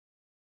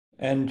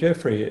And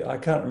Jeffrey, I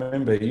can't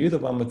remember, are you the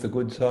one with the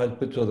good side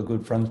splits or the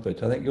good front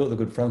splits? I think you're the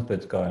good front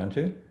splits guy, aren't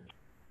you?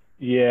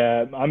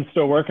 Yeah, I'm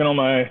still working on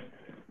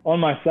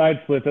my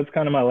side split. That's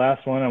kind of my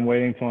last one. I'm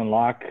waiting to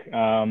unlock.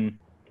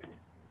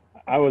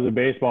 I was a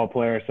baseball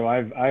player, so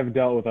I've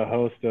dealt with a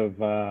host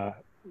of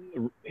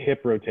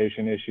hip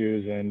rotation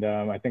issues, and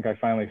I think I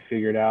finally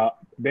figured out.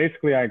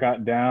 Basically, I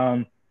got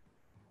down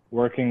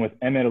working with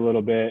Emmett a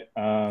little bit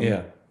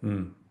Yeah.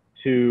 Mm.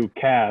 to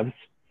calves,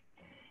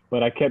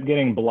 but I kept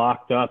getting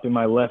blocked up in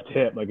my left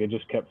hip. Like it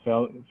just kept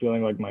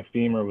feeling like my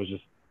femur was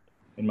just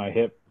in my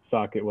hip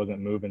socket wasn't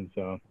moving.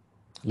 So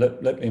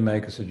Let me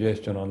make a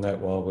suggestion on that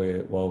while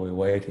we're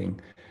waiting.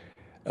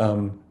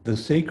 The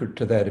secret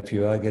to that, if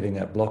you are getting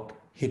that blocked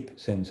hip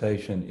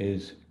sensation,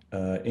 is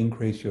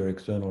increase your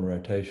external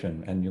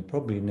rotation, and you'll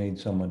probably need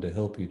someone to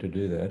help you to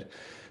do that.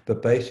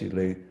 But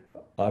basically,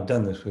 I've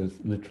done this with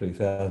literally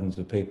thousands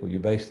of people. You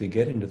basically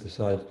get into the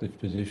side split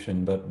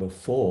position, but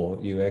before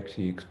you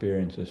actually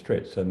experience a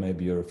stretch, so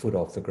maybe you're a foot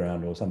off the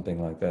ground or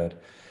something like that,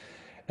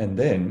 and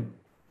then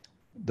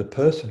the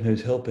person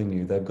who's helping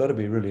you, they've got to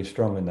be really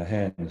strong in the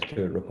hands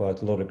too. It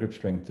requires a lot of grip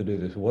strength to do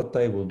this. What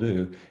they will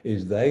do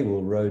is they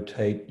will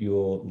rotate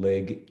your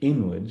leg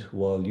inwards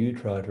while you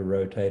try to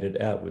rotate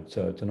it outwards.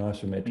 So it's an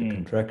isometric mm,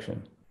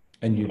 contraction.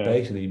 And you okay,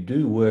 basically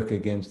do work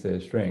against their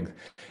strength.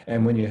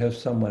 And when you have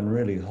someone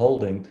really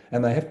holding,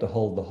 and they have to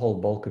hold the whole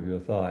bulk of your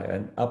thigh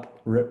and up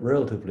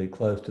relatively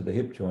close to the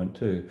hip joint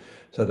too,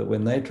 so that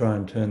when they try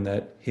and turn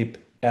that hip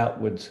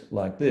outwards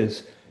like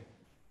this,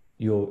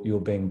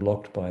 you're being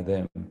blocked by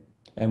them.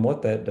 And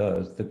what that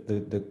does,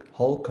 the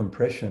whole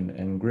compression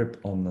and grip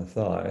on the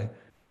thigh,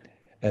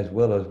 as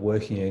well as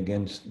working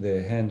against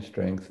their hand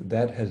strength,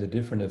 that has a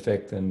different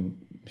effect than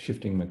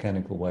shifting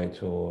mechanical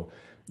weights or,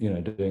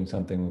 doing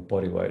something with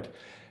body weight.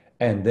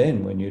 And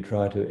then when you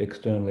try to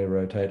externally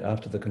rotate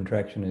after the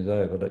contraction is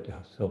over, let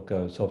yourself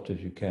go as soft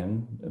as you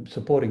can.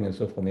 Supporting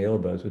yourself on the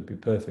elbows would be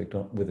perfect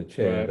with a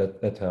chair.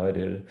 right. That's how I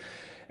did it.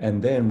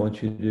 And then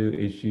what you do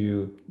is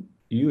you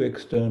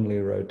externally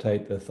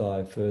rotate the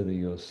thigh further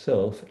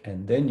yourself,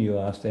 and then you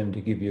ask them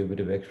to give you a bit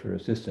of extra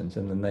assistance,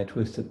 and then they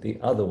twist it the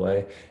other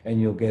way,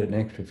 and you'll get an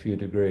extra few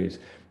degrees.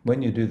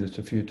 When you do this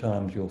a few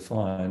times, you'll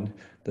find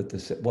that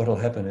what will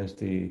happen is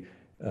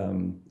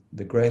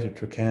the greater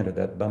trochanter,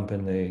 that bump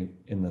in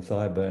the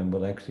thigh bone,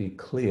 will actually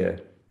clear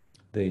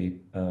the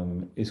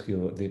not the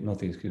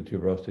ischial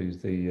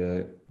tuberosities,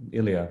 the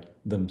ilia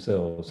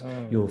themselves.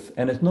 Oh,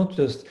 And it's not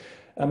just,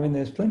 I mean,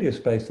 there's plenty of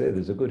space there.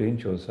 There's a good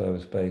inch or so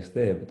of space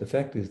there, but the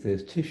fact is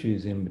there's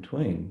tissues in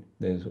between.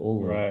 There's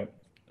right.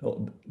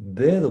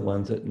 they're the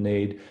ones that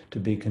need to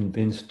be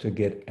convinced to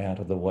get out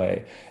of the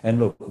way. And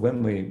look,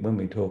 when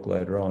we talk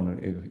later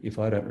on, if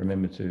I don't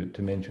remember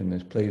to mention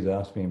this, please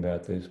ask me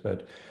about this.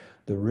 But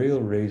the real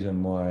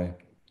reason why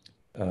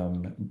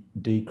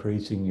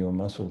decreasing your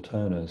muscle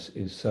tonus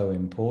is so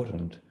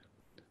important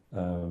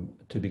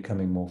to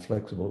becoming more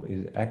flexible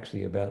is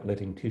actually about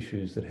letting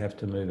tissues that have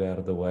to move out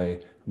of the way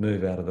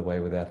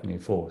without any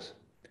force.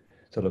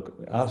 So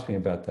look, ask me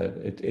about that.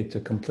 It's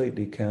a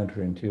completely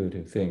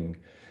counterintuitive thing,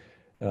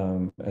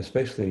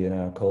 especially in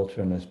our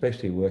culture and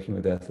especially working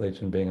with athletes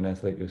and being an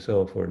athlete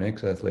yourself or an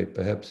ex-athlete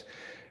perhaps,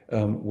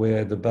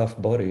 where the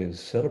buff body is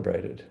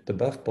celebrated. The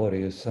buff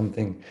body is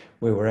something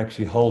where we're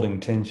actually holding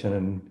tension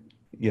and,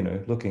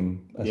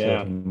 looking a Yeah.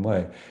 certain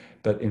way.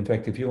 But in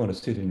fact, if you want to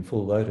sit in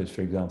full lotus,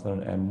 for example,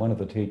 and one of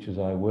the teachers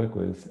I work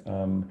with,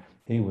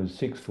 he was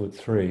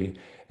 6'3"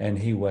 and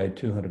he weighed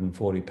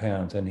 240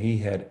 pounds and he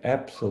had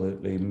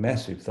absolutely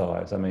massive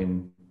thighs. I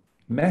mean,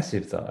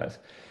 massive thighs.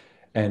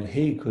 And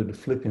he could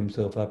flip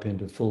himself up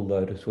into full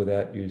lotus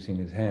without using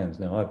his hands.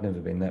 Now, I've never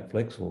been that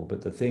flexible,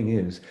 but the thing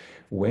is,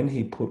 when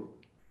he put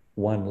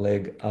one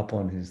leg up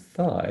on his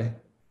thigh,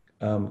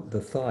 the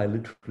thigh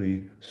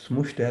literally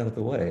smooshed out of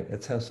the way.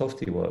 That's how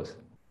soft he was.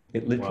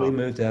 It literally Wow.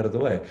 moved out of the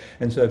way.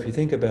 And so if you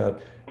think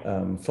about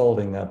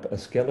folding up a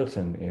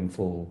skeleton in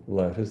full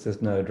lotus,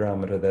 there's no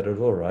drama to that at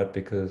all, right?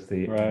 Because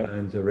the Right.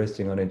 bones are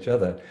resting on each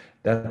other.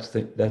 That's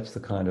the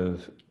kind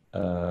of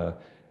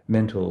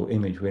mental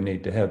image we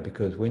need to have,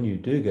 because when you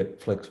do get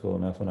flexible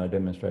enough, and I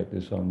demonstrate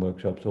this on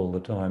workshops all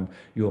the time,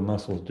 your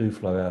muscles do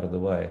flow out of the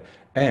way.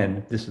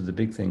 And this is the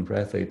big thing for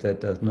athletes,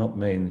 that does not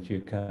mean that you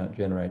can't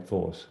generate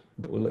force.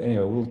 But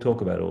anyway, we'll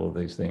talk about all of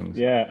these things.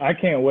 Yeah, I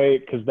can't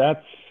wait because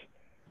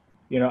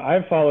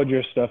I've followed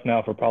your stuff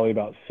now for probably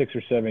about 6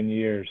 or 7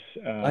 years.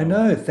 I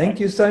know.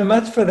 Thank you so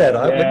much for that.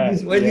 Yeah,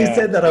 When you yeah.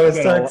 said that, I was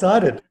so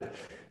excited.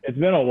 It's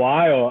been a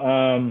while.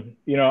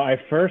 I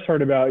first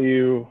heard about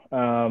you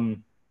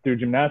through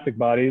gymnastic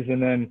bodies,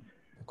 and then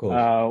Of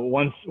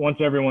course. once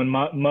everyone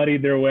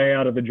muddied their way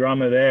out of the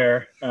drama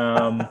there,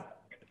 I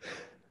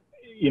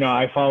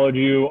followed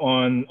you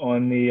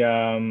on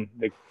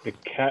the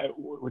cat.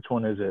 Which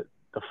one is it?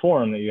 The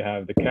forum that you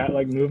have, the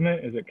cat-like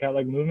movement. Is it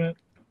cat-like movement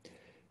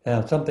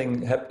Now,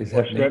 something is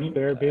or stretch happening.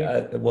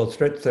 therapy? Well,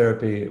 stretch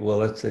therapy, well,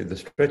 let's see, the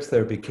Stretch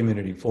Therapy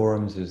Community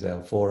Forums is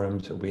our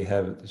forums. We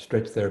have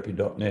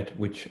stretchtherapy.net,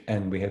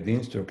 and we have the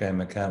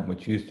Instagram account,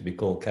 which used to be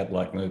called Cat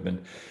Like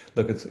Movement.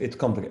 Look, it's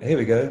complicated. Here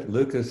we go.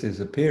 Lucas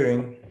is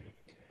appearing.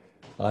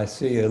 I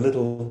see a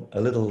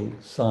little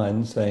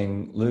sign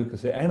saying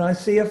Lucas, and I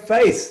see a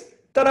face.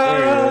 There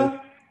Ta-da!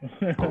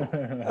 he is.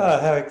 Ah,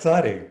 how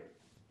exciting.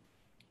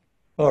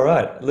 All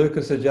right,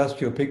 Lucas, adjust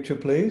your picture,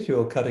 please.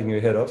 You're cutting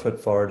your head off at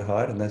forehead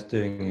height, and that's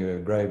doing you a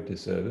grave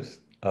disservice.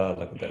 Oh,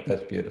 look at that.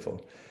 That's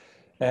beautiful.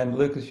 And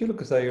Lucas, you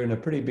look as though you're in a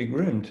pretty big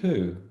room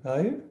too,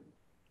 are you?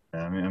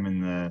 I'm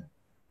in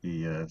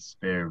the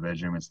spare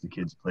bedroom. It's the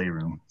kids'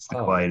 playroom. It's the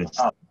Oh, quietest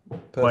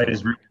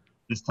perfect. room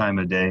this time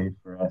of day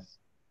for us.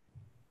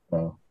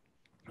 So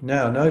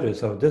Now,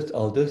 notice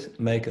I'll just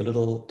make a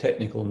little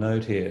technical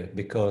note here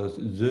because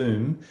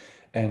Zoom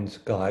and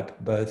Skype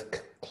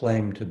both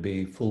claim to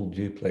be full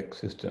duplex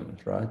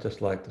systems, right?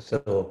 Just like the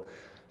cell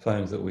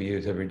phones that we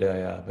use every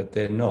day are, but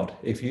they're not.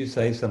 If you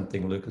say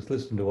something, Lucas,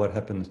 listen to what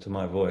happens to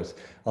my voice.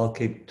 I'll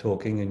keep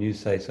talking and you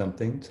say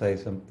something, say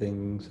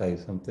something, say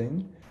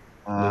something.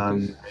 Lucas, how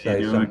you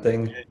say doing?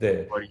 something Good.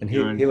 there. What are you And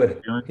here, doing? here How you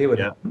what doing? here what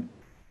Yeah.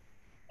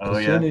 Oh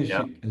as soon yeah.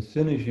 as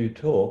Yeah. you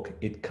talk,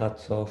 it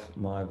cuts off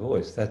my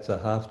voice. That's a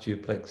half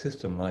duplex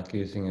system, like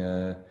using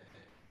a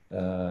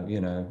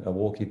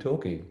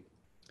walkie-talkie.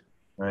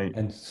 Right.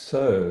 And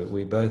so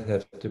we both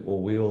have to,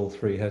 or we all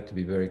three have to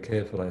be very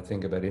careful, I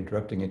think, about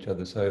interrupting each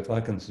other. So if I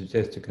can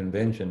suggest a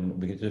convention,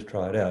 we could just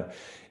try it out.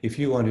 If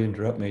you want to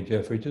interrupt me,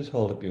 Jeffrey, just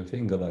hold up your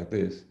finger like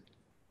this.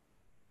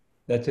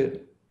 That's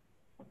it.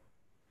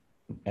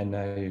 And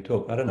now you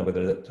talk. I don't know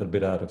whether that's a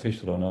bit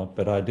artificial or not,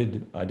 but I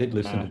did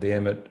listen to Uh, the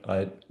Emmett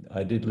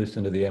I did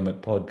listen to the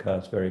Emmett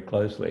podcast very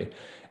closely,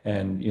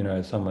 and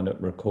someone that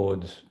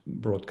records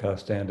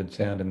broadcast standard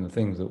sound and the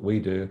things that we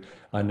do,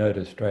 I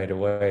noticed straight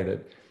away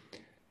that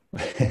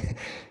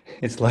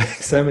it's like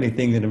so many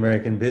things in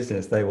American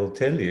business. They will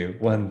tell you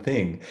one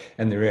thing,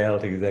 and the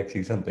reality is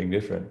actually something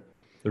different.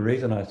 The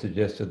reason I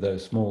suggested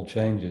those small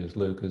changes,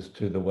 Lucas,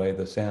 to the way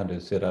the sound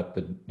is set up,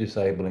 but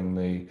disabling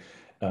the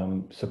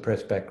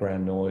suppress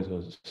background noise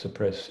or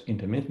suppress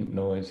intermittent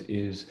noise,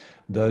 is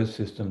those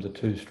systems are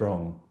too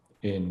strong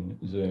in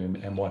Zoom.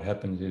 And what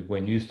happens is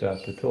when you start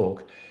to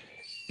talk,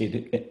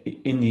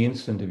 in the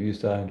instant of you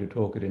starting to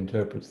talk, it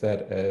interprets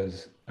that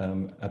as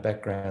a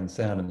background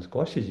sound and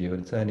squashes you.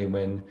 And it's only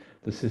when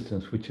the system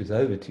switches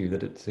over to you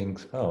that it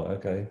thinks, oh,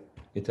 okay,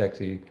 it's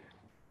actually,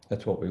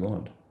 that's what we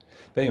want.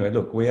 But anyway,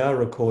 look, we are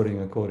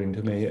recording according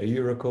to me. Are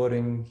you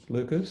recording,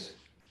 Lucas?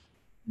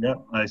 yeah.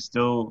 I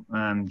still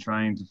am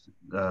trying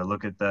to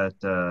look at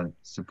that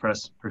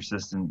suppress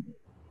persistent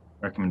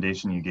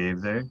recommendation you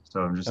gave there.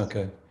 So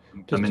Okay.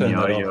 I'm Just in the turn that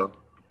off. audio.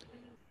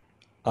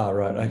 Ah,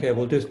 right. Okay,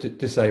 we'll just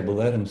disable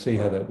that and see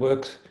how that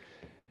works.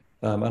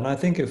 And I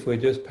think if we're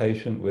just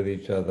patient with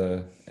each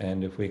other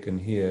and if we can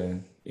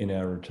hear in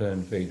our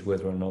return feeds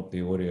whether or not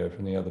the audio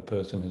from the other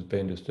person has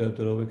been disturbed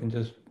at all, we can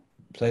just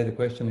say the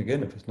question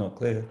again if it's not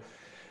clear.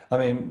 I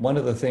mean, one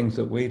of the things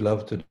that we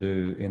love to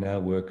do in our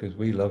work is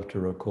we love to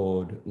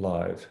record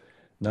live,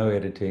 no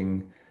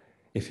editing.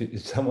 If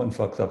someone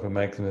fucks up and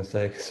makes a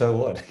mistake, so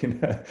what?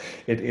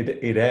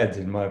 It adds,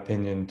 in my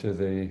opinion, to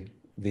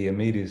the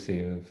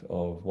immediacy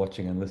of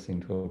watching and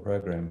listening to a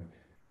program.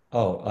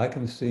 Oh, I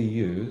can see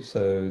you,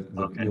 so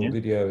Oh, can your you?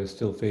 video is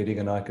still feeding,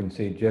 and I can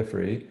see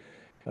Jeffrey.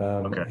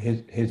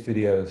 Okay. His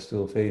video is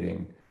still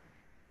feeding.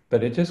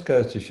 But it just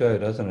goes to show,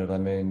 doesn't it? I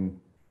mean,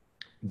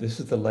 this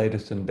is the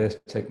latest and best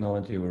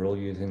technology. We're all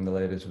using the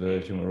latest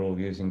version. We're all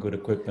using good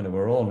equipment, and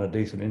we're all on a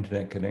decent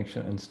internet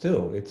connection. And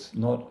still, it's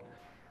not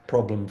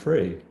problem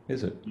free,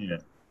 is it? Yeah.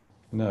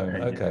 No. Right.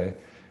 Yeah. Okay.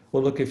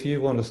 Well, look, if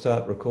you want to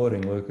start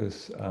recording,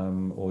 Lucas,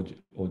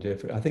 or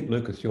Jeffrey, I think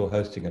Lucas, you're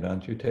hosting it,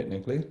 aren't you?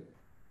 Technically.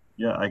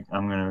 Yeah.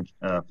 I'm gonna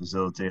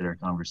facilitate our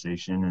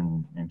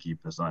conversation and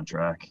keep us on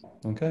track.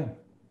 Okay.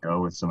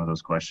 Go with some of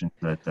those questions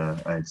that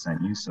I had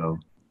sent you. So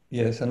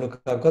Yes, and look,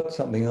 I've got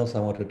something else I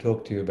want to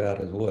talk to you about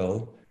as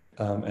well,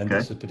 and okay.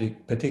 this is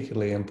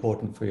particularly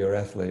important for your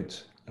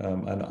athletes.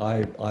 And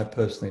I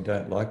personally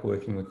don't like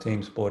working with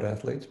team sport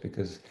athletes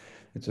because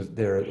it's a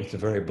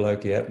very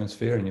blokey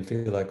atmosphere, and you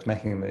feel like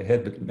smacking them in the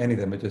head. But many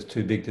of them are just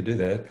too big to do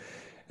that,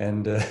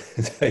 and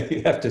so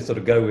you have to sort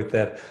of go with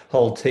that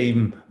whole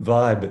team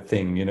vibe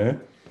thing.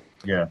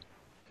 Yeah.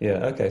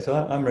 Yeah. Okay. So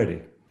I'm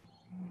ready.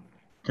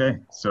 Okay.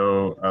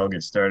 So I'll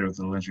get started with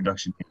a little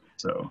introduction here.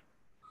 So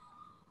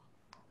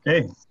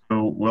okay.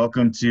 So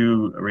welcome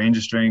to Range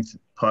of Strength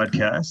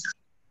podcast.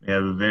 We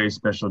have a very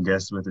special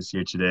guest with us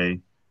here today.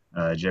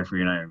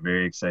 Jeffrey and I are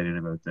very excited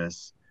about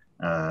this.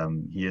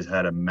 He has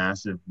had a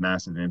massive,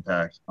 massive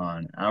impact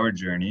on our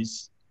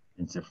journeys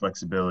into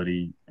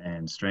flexibility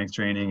and strength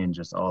training and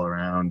just all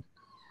around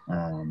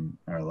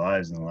our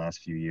lives in the last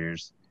few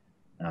years.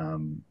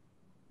 Um,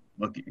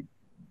 look,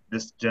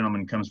 this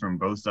gentleman comes from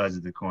both sides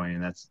of the coin,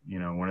 and that's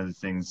one of the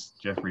things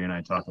Jeffrey and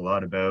I talk a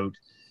lot about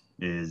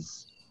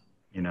is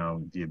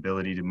the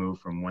ability to move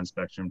from one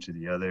spectrum to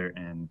the other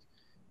and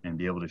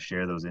be able to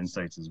share those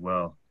insights as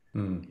well.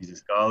 Hmm. He's a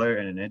scholar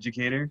and an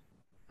educator,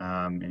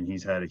 and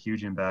he's had a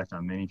huge impact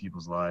on many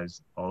people's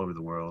lives all over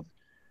the world.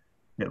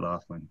 Hit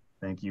Laughlin,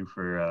 thank you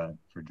for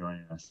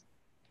joining us.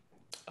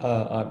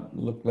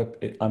 Look,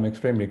 I'm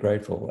extremely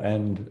grateful,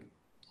 and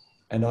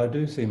I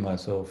do see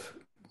myself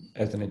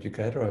as an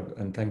educator,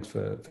 and thanks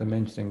for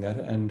mentioning that.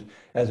 And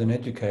as an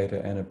educator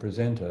and a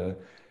presenter,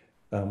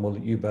 well,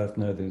 you both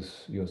know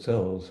this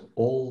yourselves.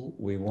 All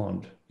we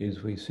want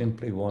is we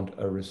simply want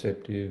a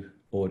receptive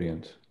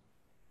audience.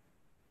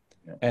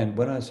 Yeah. And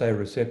when I say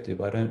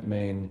receptive, I don't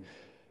mean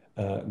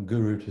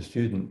guru to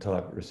student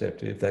type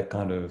receptive, that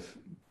kind of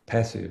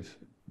passive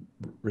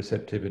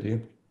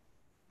receptivity.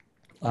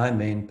 I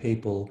mean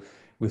people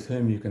with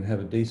whom you can have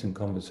a decent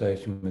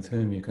conversation, with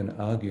whom you can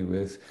argue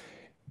with,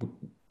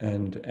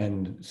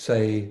 and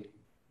say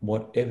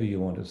whatever you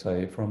want to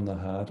say from the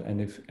heart.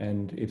 And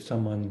if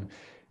someone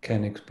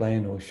can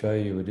explain or show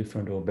you a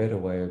different or better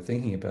way of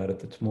thinking about it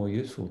that's more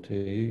useful to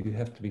you, you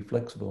have to be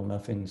flexible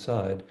enough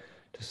inside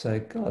to say,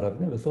 God, I've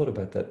never thought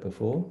about that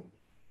before.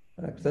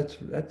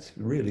 That's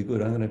really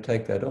good. I'm going to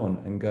take that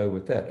on and go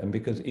with that. And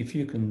because if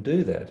you can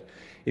do that,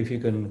 if you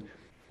can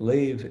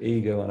leave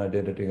ego and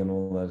identity and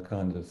all those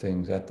kinds of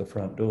things at the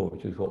front door,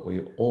 which is what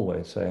we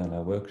always say in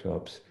our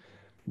workshops,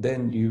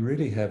 then you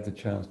really have the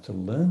chance to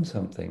learn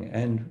something.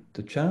 And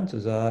the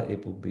chances are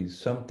it will be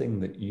something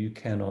that you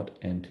cannot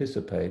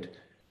anticipate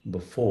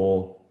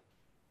before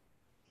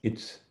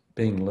it's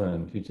being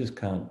learned. You just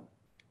can't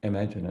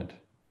imagine it.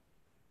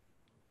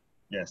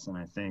 Yes, and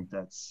I think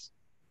that's,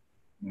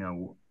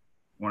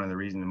 one of the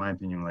reasons, in my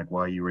opinion, like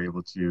why you were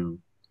able to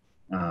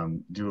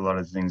do a lot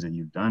of the things that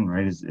you've done,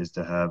 right, is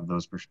to have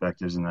those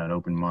perspectives and that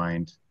open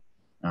mind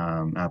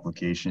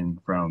application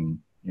from,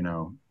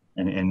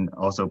 and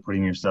also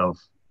putting yourself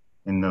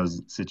in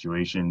those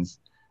situations.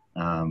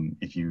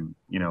 If you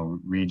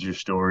read your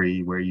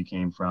story, where you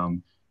came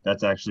from,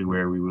 that's actually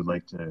where we would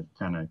like to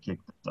kind of kick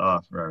this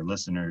off for our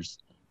listeners.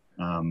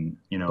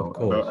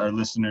 About our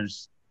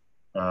listeners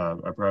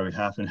are probably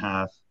half and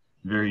half,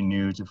 very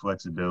new to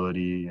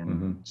flexibility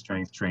and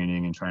strength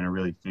training and trying to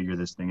really figure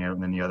this thing out.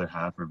 And then the other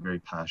half are very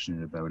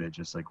passionate about it,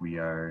 just like we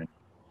are,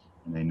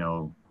 and they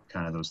know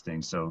kind of those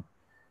things. So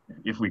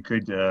if we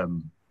could,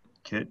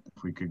 Kit,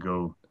 if we could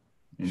go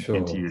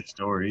into your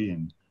story.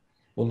 And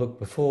well, look,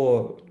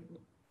 before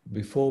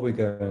we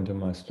go into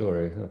my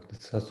story,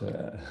 it's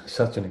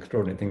such an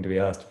extraordinary thing to be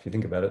asked if you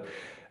think about it.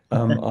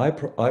 I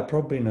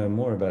probably know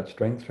more about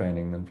strength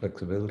training than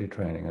flexibility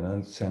training,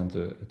 and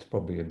it's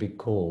probably a big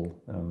call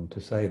to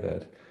say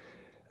that.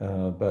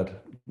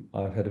 But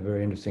I've had a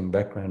very interesting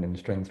background in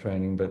strength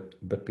training,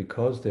 but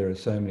because there are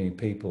so many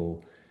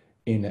people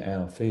in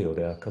our field,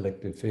 our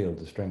collective field,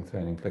 the strength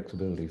training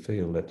flexibility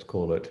field, let's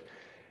call it,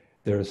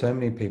 there are so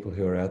many people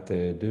who are out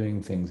there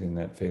doing things in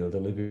that field.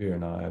 Olivia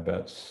and I,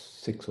 about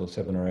 6 or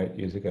 7 or 8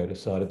 years ago,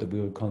 decided that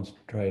we would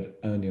concentrate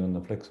only on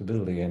the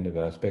flexibility end of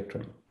our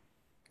spectrum.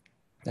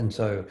 And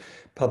so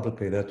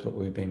publicly, that's what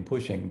we've been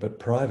pushing. But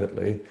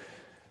privately,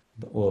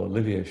 well,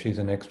 Olivia, she's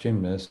an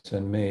ex-gymnast,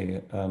 and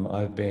me,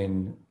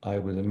 I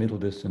was a middle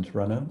distance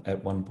runner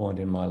at one point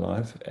in my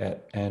life,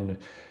 and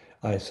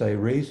I say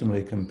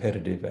reasonably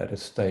competitive at a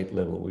state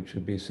level, which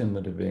would be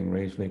similar to being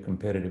reasonably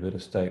competitive at a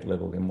state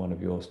level in one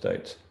of your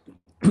states.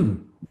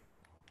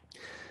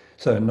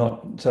 So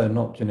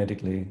not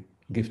genetically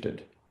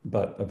gifted,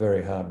 but a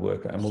very hard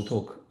worker, and we'll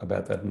talk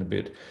about that in a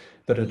bit.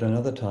 But at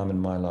another time in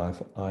my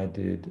life, I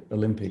did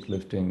Olympic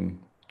lifting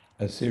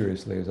as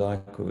seriously as I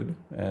could,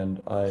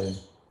 and I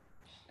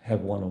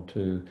have 1 or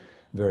 2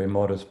 very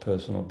modest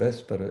personal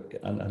bests, but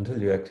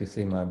until you actually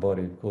see my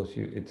body, of course,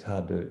 it's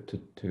hard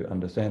to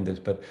understand this,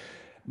 but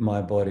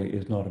my body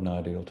is not an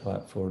ideal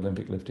type for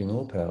Olympic lifting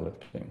or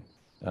powerlifting.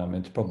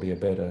 It's probably a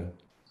better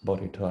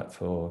body type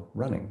for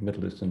running,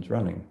 middle distance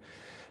running.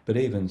 But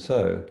even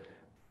so,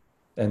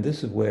 and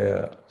this is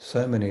where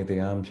so many of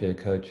the armchair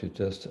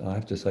coaches I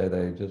have to say,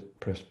 they just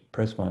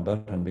press my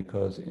button,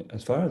 because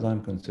as far as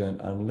I'm concerned,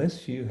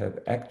 unless you have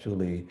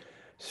actually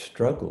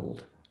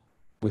struggled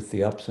with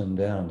the ups and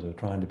downs of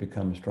trying to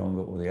become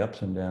stronger, or the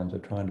ups and downs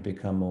of trying to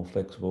become more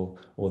flexible,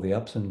 or the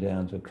ups and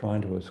downs of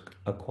trying to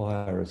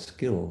acquire a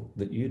skill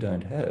that you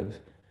don't have,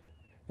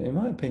 in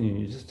my opinion,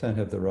 you just don't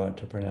have the right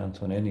to pronounce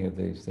on any of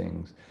these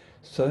things.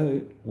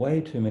 So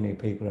way too many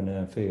people in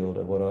our field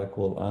are what I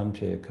call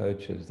armchair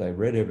coaches. They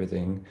read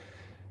everything,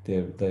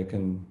 they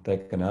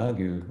can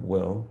argue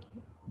well,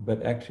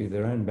 but actually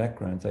their own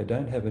backgrounds, they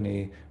don't have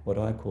any what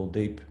I call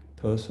deep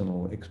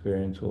personal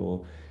experience,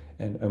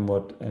 and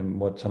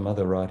what some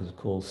other writers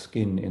call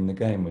skin in the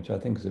game, which I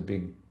think is a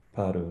big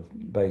part of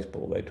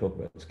baseball. They talk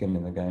about skin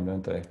in the game,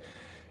 don't they?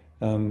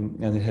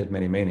 And it has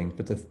many meanings,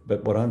 but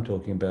what I'm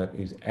talking about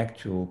is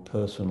actual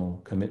personal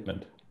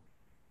commitment.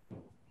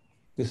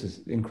 This is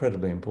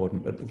incredibly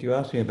important. But if you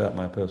ask me about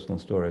my personal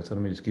story, so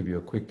let me just give you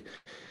a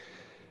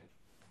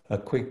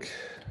quick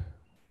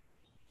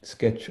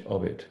sketch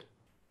of it.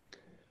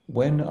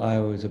 When I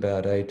was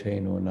about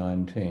 18 or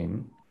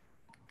 19,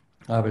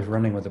 I was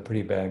running with a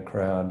pretty bad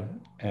crowd,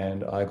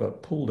 and I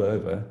got pulled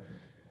over.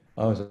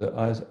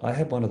 I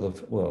had one of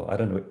the, well, I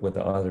don't know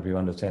whether either of you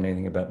understand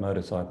anything about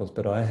motorcycles,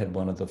 but I had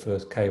one of the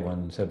first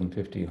K1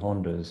 750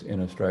 Hondas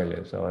in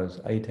Australia. So I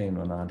was 18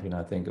 or 19,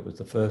 I think. It was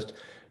the first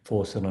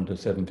 4-cylinder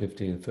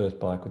 750, the first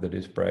bike with a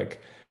disc brake.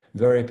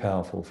 Very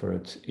powerful for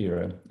its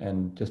era,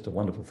 and just a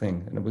wonderful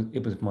thing. And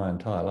it was my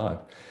entire life.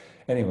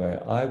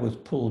 Anyway, I was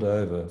pulled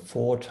over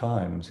 4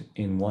 times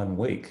in 1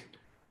 week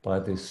by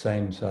this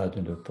same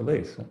sergeant of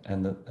police.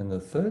 And the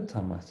third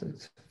time I said,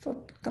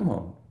 "Fuck, come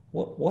on,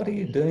 what are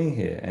you doing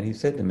here?" And he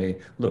said to me,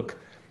 "Look,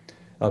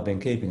 I've been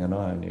keeping an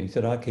eye on you." He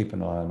said, "I keep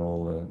an eye on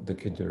all the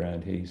kids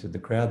around here." He said,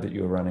 "The crowd that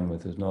you're running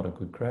with is not a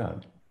good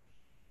crowd."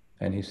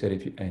 And he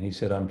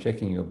said, "I'm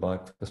checking your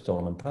bike for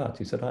stolen parts."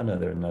 He said, "I know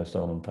there are no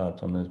stolen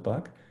parts on this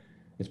bike.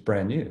 It's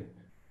brand new."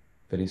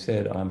 But he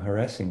said, "I'm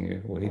harassing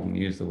you." Well, he didn't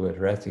use the word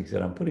harassing. He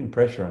said, "I'm putting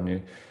pressure on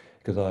you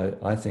because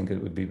I think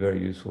it would be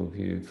very useful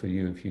for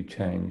you if you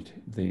changed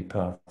the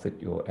path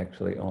that you're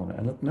actually on."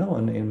 And look, no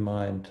one in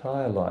my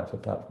entire life,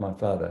 apart from my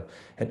father,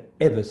 had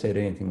ever said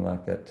anything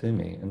like that to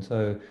me. And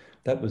so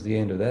that was the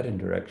end of that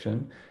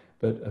interaction.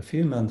 But a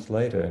few months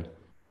later,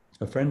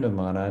 a friend of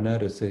mine, I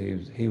noticed that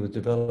he was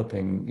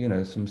developing,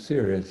 some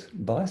serious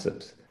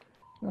biceps.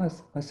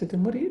 I said to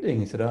him, "What are you doing?"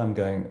 He said, I'm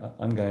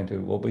going to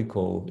what we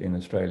call in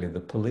Australia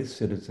the Police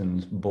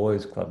Citizens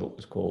Boys Club, it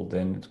was called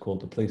then. It's called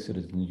the Police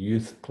Citizens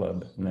Youth Club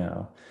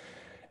now.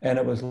 And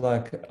it was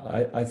like,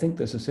 I think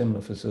there's a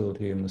similar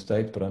facility in the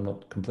States, but I'm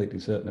not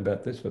completely certain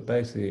about this. But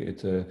basically,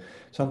 it's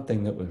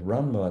something that was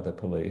run by the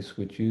police,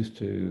 which used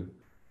to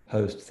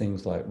host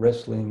things like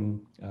wrestling,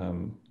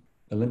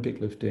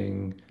 Olympic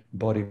lifting,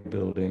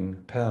 bodybuilding,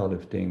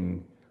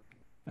 powerlifting,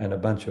 and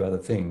a bunch of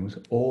other things,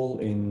 all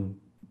in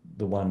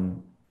the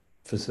one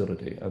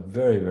facility, a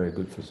very, very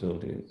good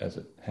facility as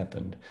it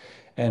happened.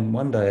 And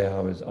one day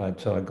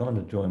I'd gone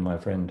to join my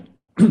friend,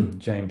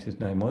 James, his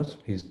name was.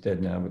 He's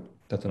dead now, but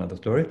that's another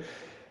story.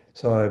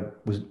 So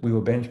we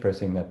were bench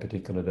pressing that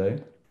particular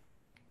day,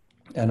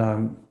 and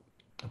I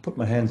put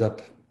my hands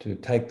up to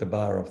take the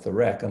bar off the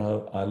rack, and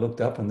I looked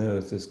up, and there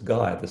was this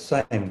guy, the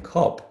same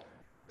cop,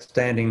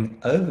 standing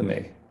over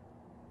me.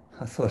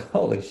 I thought,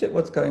 "Holy shit,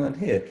 what's going on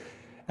here?"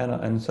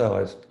 And so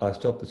I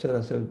stopped and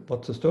said,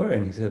 "What's the story?"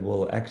 And he said,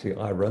 "Well, actually,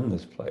 I run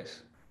this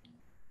place."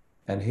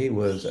 And he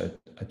was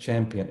a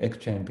champion,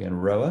 ex-champion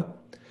rower.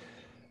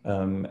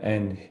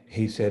 And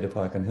he said, "If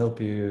I can help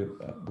you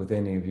with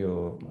any of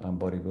your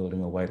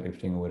bodybuilding or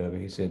weightlifting or whatever,"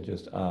 he said,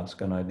 "just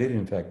ask." And I did,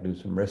 in fact, do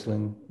some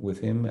wrestling with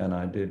him. And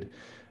I did,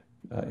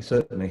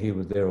 certainly he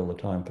was there all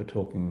the time for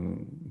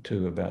talking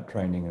to about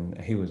training. And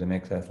he was an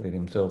ex-athlete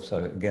himself.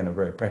 So again, a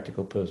very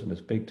practical person to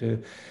speak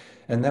to.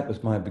 And that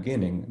was my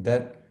beginning.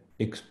 That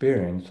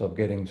experience of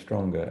getting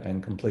stronger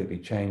and completely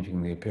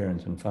changing the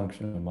appearance and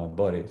function of my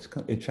body,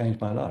 it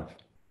changed my life.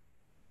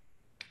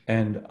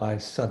 And I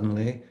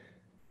suddenly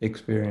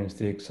experienced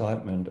the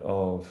excitement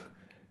of,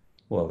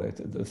 well,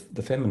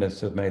 the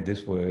feminists have made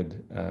this word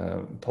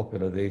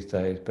popular these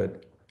days,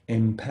 but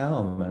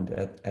empowerment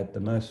at the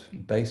most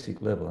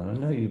basic level. And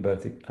I know you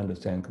both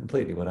understand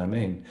completely what I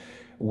mean.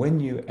 When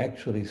you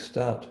actually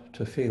start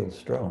to feel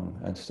strong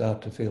and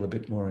start to feel a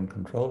bit more in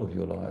control of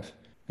your life,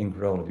 in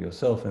control of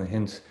yourself, and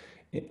hence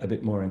a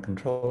bit more in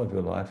control of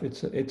your life,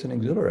 it's an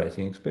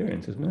exhilarating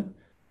experience, isn't it?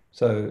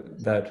 So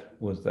that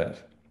was that.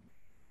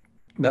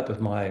 That was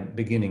my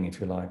beginning,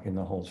 if you like, in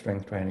the whole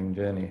strength training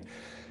journey.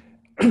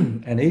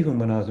 And even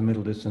when I was a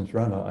middle distance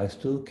runner, I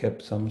still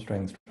kept some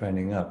strength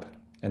training up.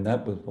 And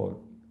that was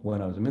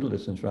when I was a middle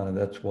distance runner,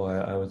 that's why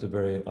I was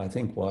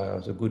why I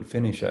was a good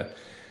finisher.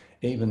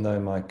 Even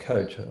though my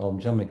coach, I'm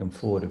jumping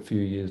forward a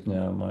few years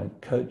now, my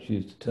coach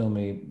used to tell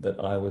me that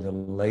I was a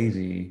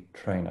lazy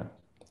trainer.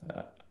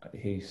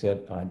 He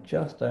said, "I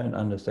just don't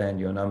understand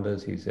your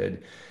numbers." He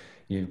said,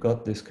 "You've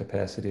got this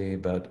capacity,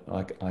 but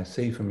I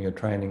see from your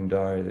training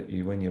diary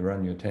that when you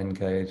run your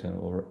 10Ks,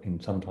 or in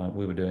some time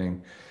we were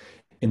doing,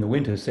 in the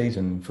winter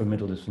season for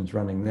middle distance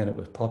running, then it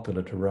was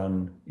popular to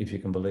run, if you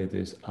can believe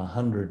this,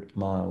 100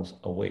 miles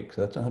a week.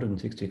 So that's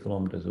 160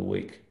 kilometers a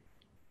week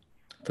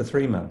for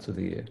 3 months of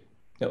the year.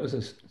 That was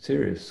a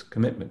serious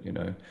commitment,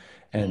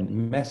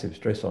 and massive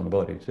stress on the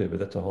body too, but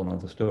that's a whole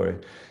other story.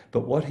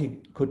 But what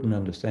he couldn't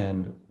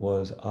understand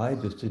was I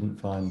just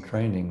didn't find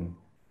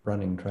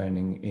running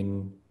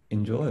training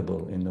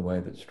enjoyable in the way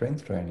that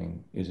strength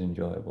training is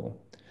enjoyable.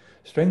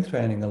 Strength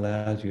training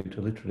allows you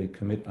to literally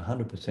commit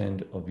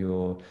 100% of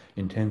your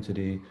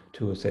intensity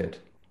to a set,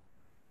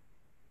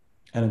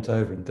 and it's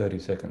over in 30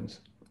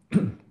 seconds.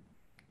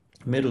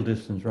 Middle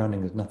distance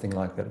running is nothing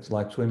like that. It's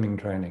like swimming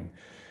training.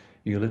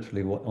 You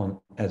literally,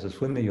 as a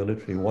swimmer, you're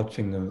literally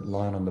watching the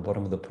line on the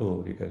bottom of the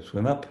pool. You go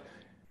swim up,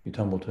 you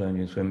tumble turn,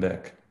 you swim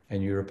back.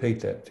 And you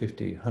repeat that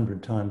 50,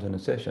 100 times in a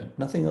session.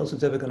 Nothing else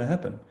is ever going to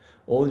happen.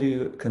 All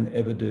you can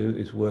ever do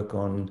is work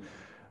on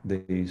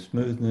the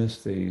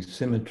smoothness, the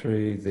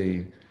symmetry,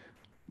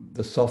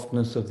 the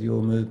softness of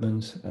your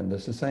movements. And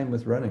it's the same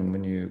with running.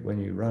 When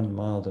you run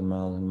miles and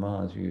miles and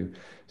miles,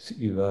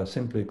 you are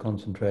simply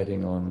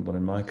concentrating on, well,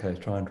 in my case,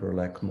 trying to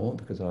relax more,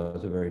 because I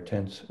was a very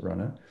tense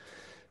runner.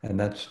 And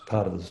that's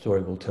part of the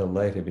story we'll tell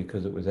later,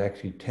 because it was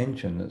actually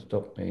tension that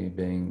stopped me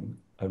being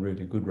a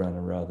really good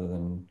runner rather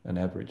than an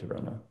average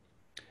runner.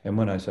 And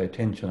when I say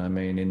tension, I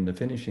mean in the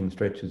finishing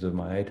stretches of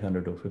my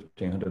 800 or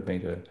 1500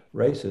 meter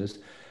races,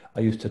 I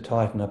used to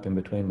tighten up in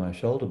between my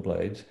shoulder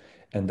blades,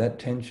 and that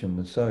tension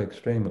was so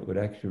extreme it would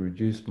actually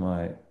reduce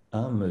my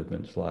arm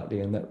movement slightly,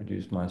 and that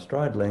reduced my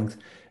stride length.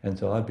 And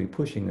so I'd be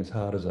pushing as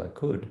hard as I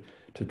could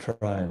to try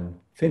and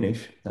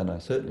finish, and I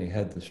certainly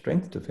had the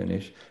strength to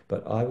finish,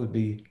 but I would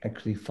be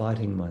actually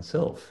fighting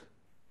myself.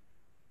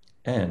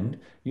 And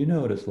you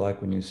know what it's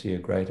like when you see a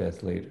great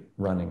athlete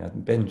running.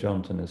 Ben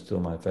Johnson is still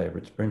my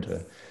favorite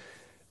sprinter,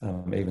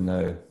 even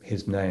though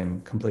his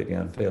name, completely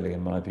unfairly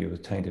in my view, was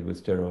tainted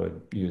with steroid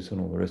use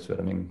and all the rest of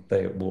it. I mean,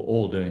 they were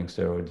all doing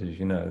steroids, as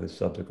you know, the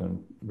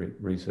subsequent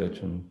research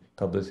and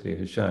publicity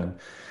has shown.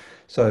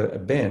 So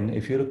Ben,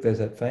 if you look, there's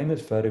that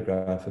famous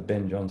photograph of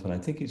Ben Johnson. I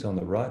think he's on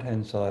the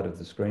right-hand side of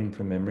the screen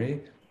from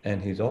memory,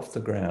 and he's off the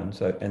ground.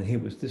 So, and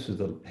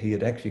he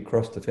had actually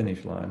crossed the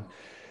finish line,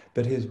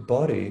 but his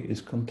body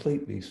is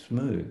completely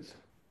smooth.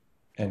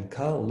 And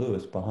Carl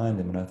Lewis behind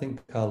him, and I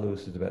think Carl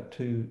Lewis is about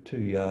two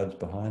yards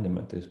behind him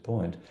at this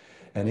point.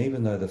 And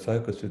even though the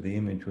focus of the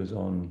image was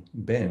on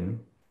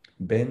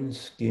Ben's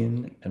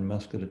skin and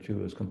musculature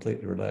was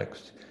completely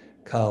relaxed.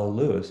 Carl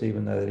Lewis,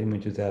 even though that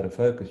image is out of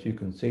focus, you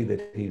can see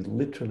that he's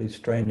literally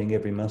straining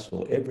every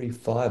muscle. Every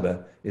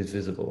fiber is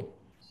visible.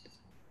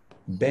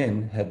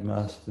 Ben had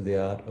mastered the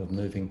art of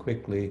moving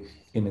quickly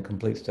in a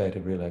complete state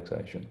of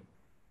relaxation.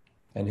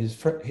 And his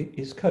coach,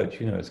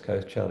 his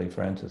coach, Charlie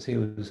Francis, he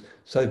was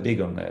so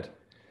big on that.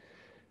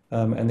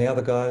 And the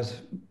other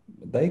guys,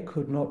 they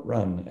could not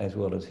run as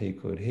well as he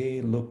could.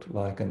 He looked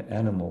like an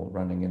animal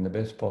running in the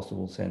best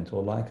possible sense,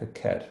 or like a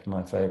cat,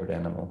 my favorite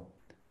animal.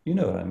 You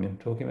know what I'm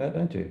talking about,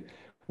 don't you?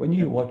 When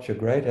you watch a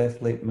great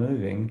athlete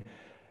moving,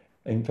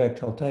 in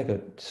fact, I'll take a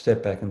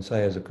step back and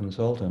say, as a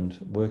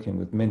consultant, working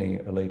with many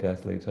elite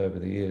athletes over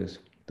the years,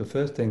 the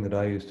first thing that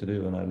I used to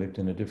do when I lived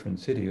in a different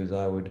city was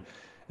I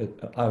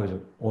was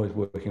always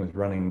working with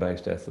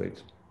running-based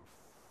athletes.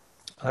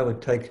 I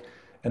would take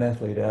an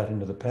athlete out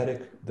into the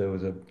paddock. There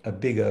was a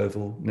big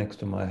oval next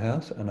to my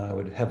house, and I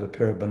would have a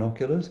pair of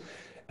binoculars,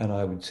 and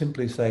I would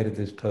simply say to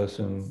this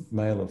person,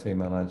 male or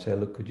female, I'd say,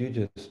 look, could you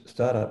just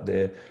start up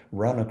there,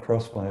 run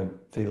across my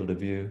field of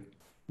view,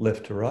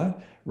 left to right,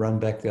 run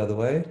back the other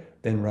way,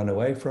 then run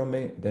away from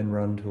me, then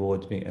run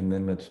towards me, and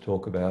then let's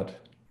talk about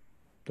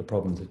the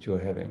problems that you're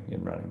having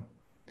in running.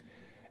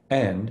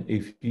 And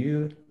if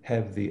you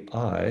have the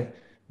eye,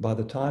 by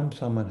the time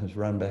someone has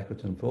run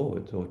backwards and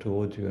forwards or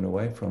towards you and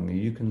away from you,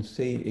 you can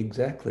see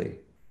exactly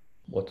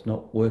what's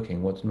not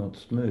working, what's not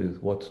smooth,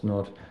 what's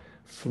not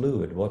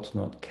fluid, what's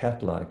not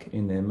cat-like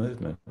in their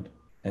movement.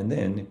 And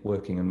then,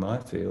 working in my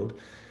field,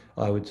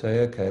 I would say,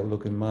 okay,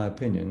 look, in my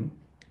opinion,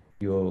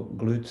 your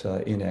glutes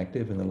are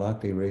inactive, and the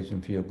likely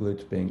reason for your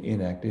glutes being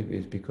inactive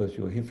is because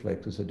your hip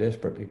flexors are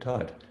desperately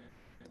tight.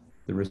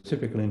 The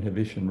reciprocal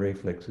inhibition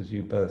reflex, as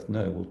you both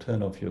know, will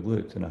turn off your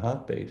glutes in a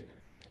heartbeat.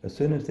 As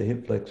soon as the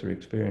hip flexor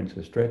experiences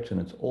a stretch,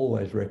 and it's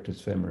always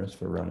rectus femoris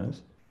for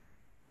runners,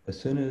 as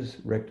soon as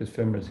rectus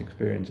femoris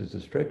experiences a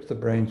stretch, the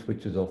brain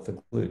switches off the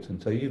glutes.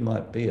 And so you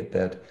might be at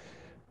that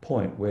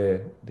point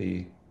where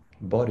the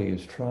body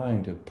is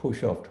trying to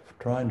push off,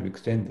 trying to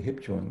extend the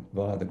hip joint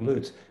via the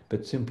glutes,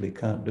 but simply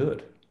can't do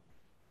it.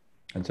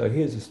 And so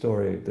here's a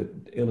story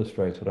that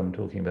illustrates what I'm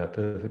talking about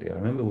perfectly. I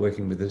remember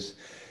working with this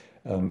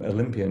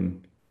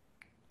Olympian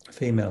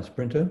female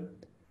sprinter,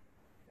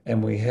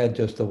 and we had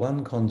just the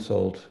one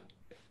consult,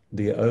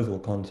 the oval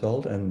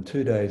consult, and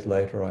 2 days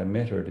later I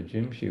met her at a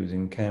gym. She was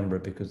in Canberra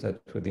because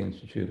that's where the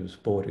Institute of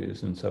Sport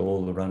is, and so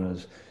all the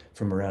runners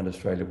from around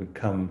Australia would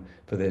come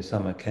for their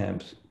summer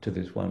camps to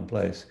this one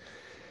place.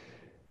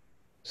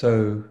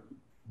 So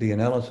the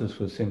analysis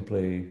was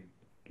simply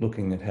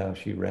looking at how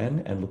she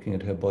ran and looking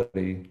at her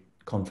body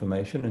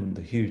conformation and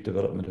the huge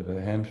development of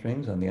her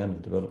hamstrings and the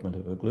underdevelopment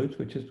of her glutes,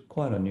 which is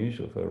quite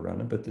unusual for a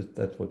runner, but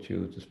that's what she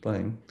was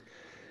displaying.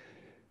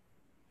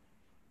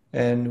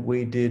 And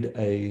we did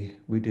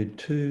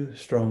 2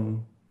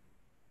 strong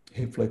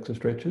hip flexor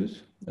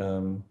stretches.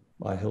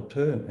 I helped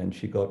her, and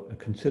she got a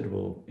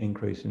considerable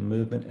increase in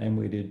movement, and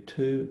we did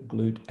 2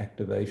 glute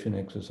activation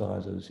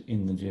exercises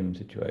in the gym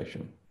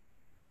situation.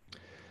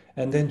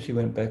 And then she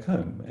went back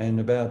home, and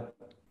about,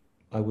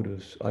 I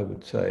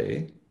would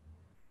say,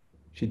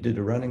 she did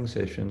a running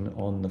session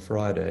on the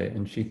Friday,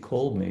 and she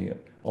called me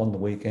on the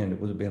weekend. It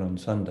would have been on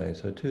Sunday,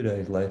 so 2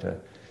 days later.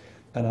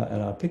 And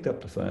I picked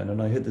up the phone,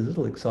 and I heard this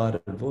little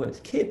excited voice,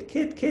 Kit.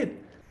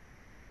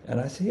 And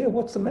I said, yeah,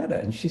 what's the matter?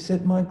 And she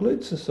said, my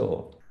glutes are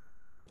sore.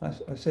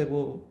 I said,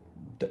 well,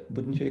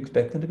 wouldn't you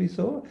expect them to be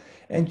sore?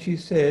 And she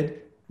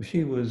said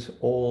she was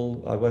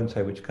I won't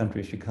say which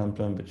country she comes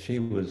from, but she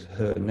was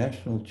her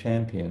national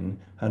champion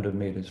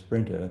 100-meter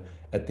sprinter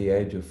at the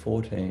age of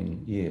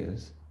 14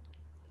 years.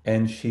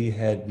 And she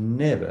had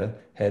never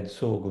had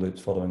sore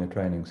glutes following a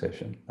training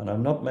session. And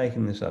I'm not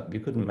making this up. You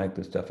couldn't make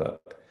this stuff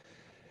up.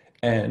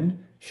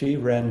 And she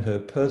ran her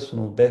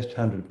personal best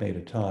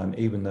 100-meter time,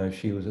 even though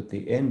she was at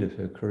the end of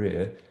her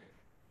career,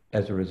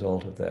 as a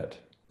result of that.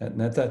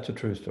 And that's a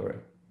true story.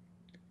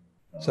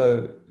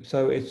 So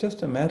it's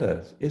just a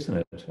matter, isn't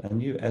it?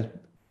 And you, as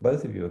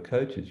both of you are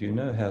coaches, you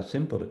know how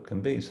simple it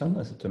can be.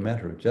 Sometimes it's a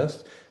matter of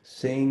just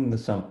seeing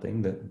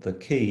the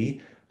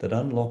key that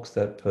unlocks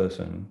that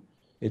person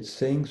It's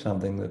seeing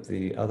something that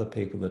the other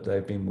people that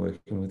they've been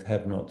working with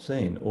have not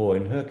seen. Or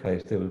in her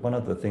case, there was one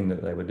other thing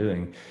that they were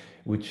doing,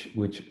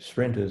 which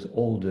sprinters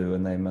all do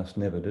and they must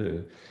never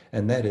do.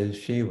 And that is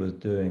she was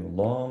doing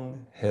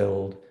long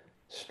held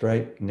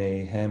straight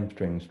knee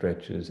hamstring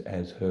stretches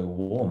as her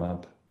warm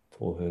up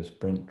for her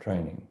sprint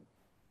training.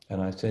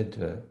 And I said to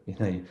her,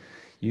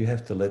 you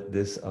have to let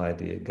this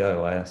idea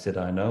go. I said,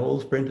 I know all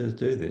sprinters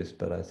do this,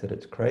 but I said,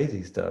 it's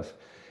crazy stuff.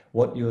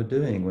 What you're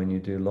doing when you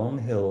do long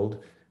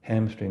held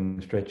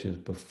hamstring stretches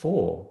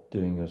before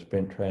doing your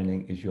sprint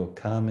training is you're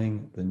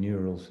calming the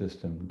neural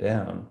system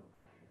down.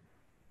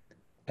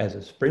 As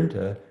a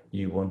sprinter,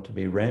 you want to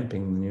be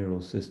ramping the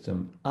neural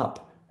system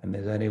up. And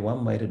there's only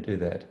one way to do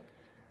that.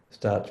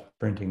 Start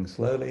sprinting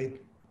slowly,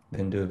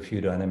 then do a few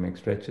dynamic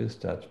stretches,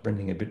 start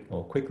sprinting a bit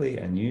more quickly,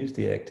 and use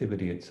the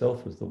activity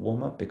itself as the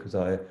warm-up, because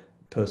I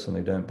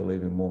personally don't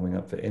believe in warming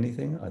up for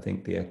anything. I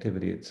think the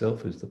activity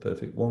itself is the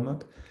perfect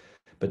warm-up,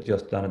 but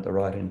just done at the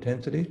right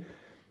intensity.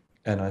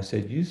 And I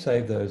said, you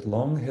save those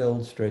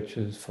long-held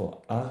stretches for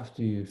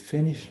after you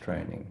finish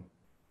training.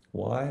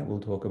 Why? We'll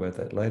talk about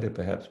that later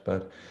perhaps,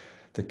 but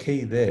the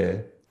key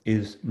there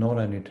is not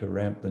only to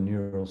ramp the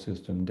neural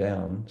system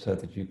down so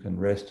that you can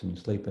rest and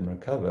sleep and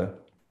recover,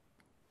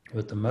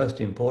 but the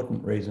most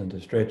important reason to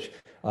stretch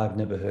I've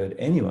never heard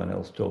anyone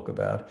else talk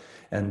about,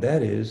 and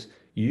that is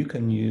you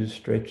can use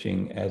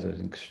stretching as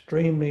an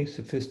extremely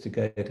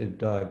sophisticated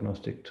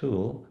diagnostic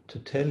tool to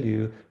tell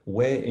you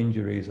where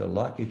injuries are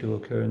likely to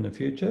occur in the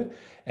future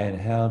and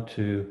how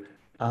to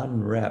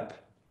unwrap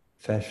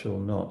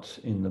fascial knots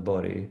in the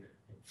body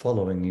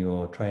following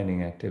your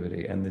training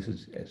activity. And this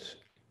is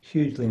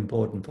hugely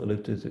important for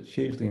lifters, it's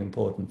hugely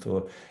important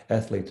for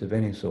athletes of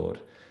any sort.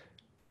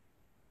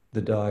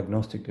 The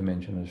diagnostic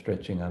dimension of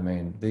stretching,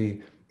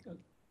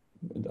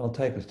 I'll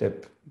take a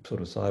step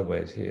sort of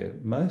sideways here.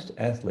 Most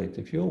athletes,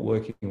 if you're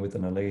working with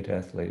an elite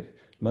athlete,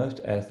 most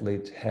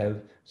athletes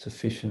have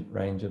sufficient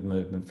range of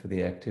movement for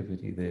the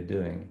activity they're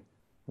doing.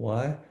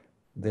 Why?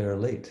 They're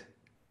elite.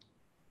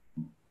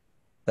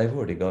 They've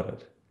already got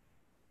it.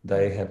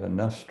 They have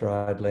enough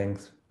stride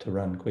length to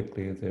run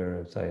quickly if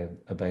they're, say,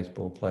 a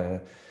baseball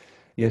player.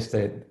 Yes,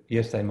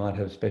 they might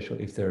have special,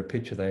 if they're a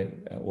pitcher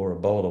or a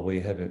bowler, we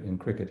have it in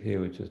cricket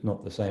here, which is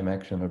not the same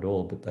action at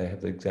all, but they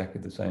have exactly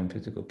the same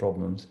physical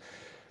problems.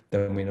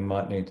 Then we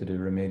might need to do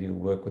remedial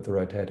work with the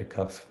rotator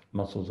cuff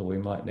muscles, or we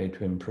might need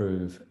to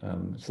improve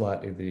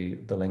slightly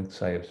the length,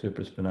 say, of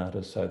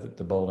supraspinatus so that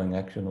the bowling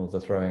action or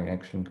the throwing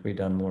action can be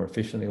done more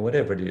efficiently, or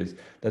whatever it is.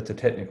 That's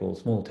a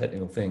small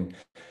technical thing.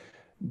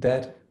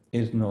 That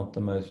is not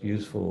the most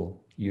useful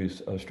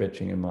use of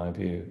stretching in my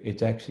view.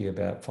 It's actually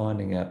about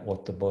finding out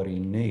what the body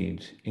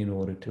needs in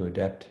order to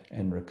adapt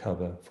and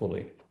recover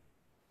fully.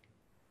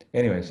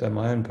 Anyway, so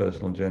my own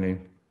personal journey.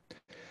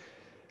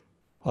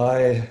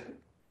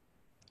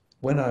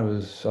 When I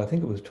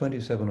think it was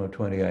 27 or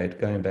 28,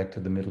 going back to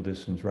the middle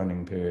distance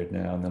running period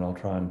now, and then I'll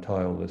try and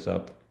tie all this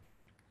up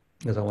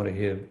because I want to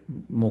hear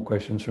more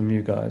questions from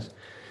you guys.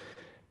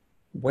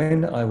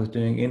 When I was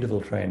doing interval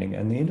training,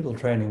 and the interval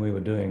training we were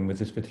doing with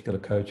this particular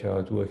coach I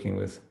was working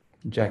with,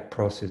 Jack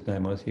Pross, his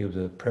name was, he was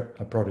a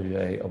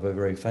protege of a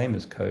very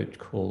famous coach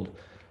called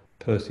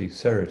Percy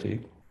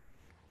Cerruti.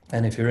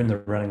 And if you're in the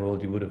running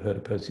world, you would have heard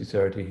of Percy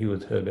Cerruti. He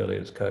was Herb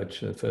Elliott's coach,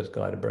 the first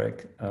guy to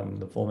break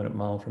the 4-minute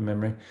mile from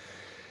memory.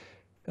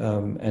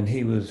 And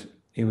he was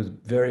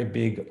very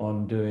big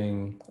on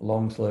doing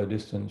long, slow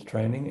distance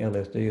training,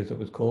 LSD as it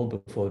was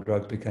called before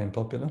drugs became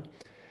popular.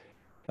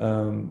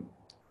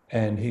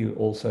 And he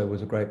also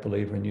was a great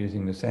believer in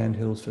using the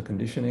sandhills for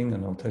conditioning,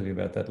 and I'll tell you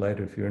about that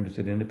later if you're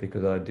interested in it,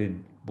 because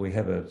we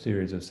have a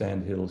series of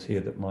sandhills here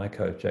that my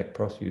coach Jack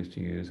Pross used to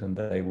use, and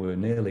they were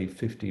nearly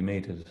 50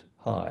 meters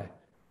high.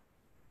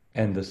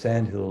 And the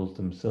sandhills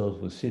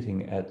themselves were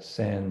sitting at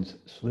sand's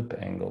slip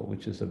angle,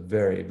 which is a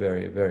very,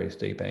 very, very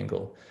steep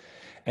angle.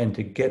 And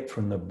to get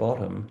from the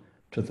bottom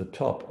to the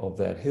top of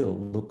that hill,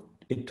 look,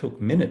 it took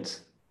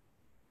minutes,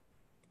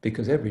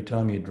 because every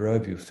time you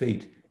drove your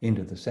feet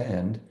into the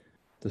sand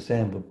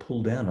would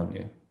pull down on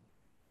you.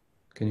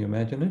 Can you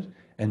imagine it?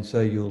 And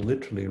so you're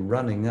literally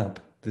running up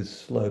this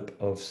slope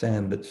of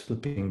sand that's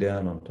slipping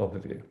down on top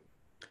of you.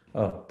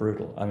 Oh,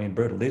 brutal. I mean,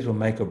 brutal. These were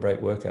make or break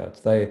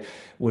workouts. They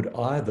would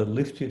either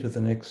lift you to the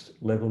next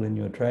level in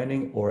your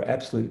training or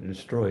absolutely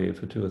destroy you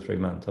for 2 or 3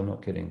 months. I'm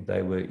not kidding.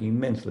 They were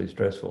immensely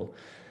stressful.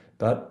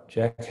 But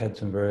Jack had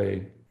some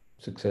very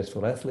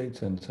successful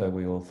athletes, and so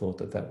we all thought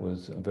that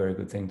was a very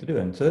good thing to do.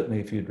 And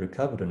certainly if you'd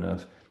recovered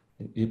enough,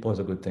 it was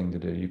a good thing to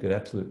do. You could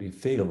absolutely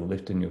feel the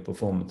lift in your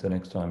performance the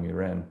next time you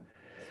ran.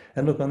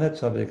 And look, on that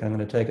subject, I'm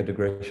going to take a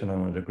digression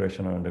on a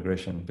digression on a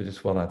digression, but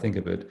just while I think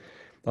of it,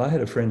 I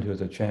had a friend who was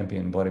a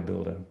champion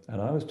bodybuilder,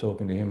 and I was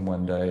talking to him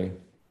one day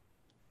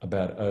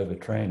about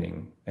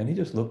overtraining, and he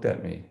just looked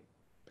at me.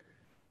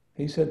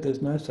 He said,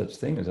 "There's no such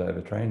thing as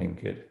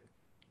overtraining, kid."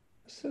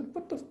 I said,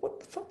 what the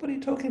fuck, what are you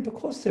talking about?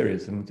 Of course there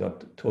is. And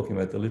talking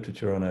about the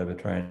literature on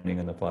overtraining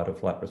and the fight or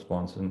flight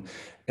response and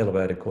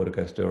elevated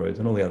corticosteroids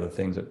and all the other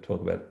things that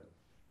talk about,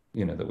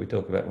 that we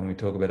talk about when we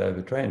talk about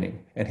overtraining.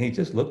 And he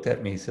just looked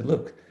at me, he said,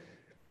 "Look,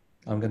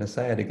 I'm going to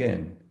say it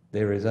again.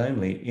 There is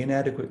only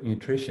inadequate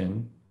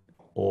nutrition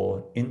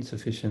or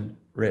insufficient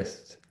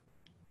rest.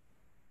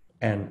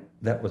 And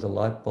that was a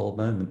light bulb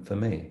moment for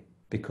me,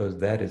 because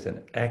that is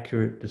an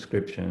accurate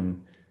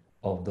description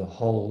of the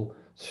whole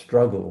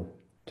struggle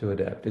to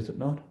adapt, is it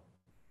not?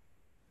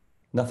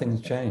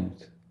 Nothing's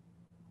changed.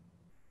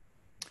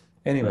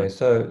 Anyway,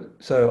 so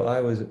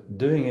I was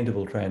doing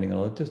interval training, and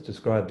I'll just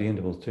describe the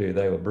intervals to you.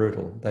 They were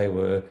brutal. They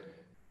were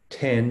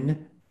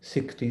 10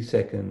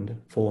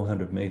 60-second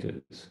 400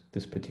 meters,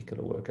 this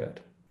particular workout.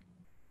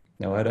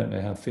 Now, I don't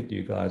know how fit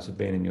you guys have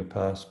been in your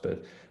past,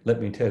 but let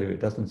me tell you,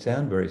 it doesn't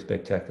sound very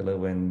spectacular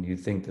when you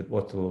think that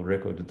what's the world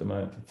record at the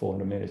moment for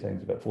 400 meters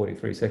is about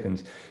 43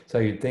 seconds. So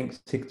you'd think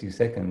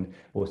 60-second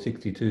or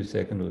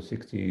 62-second or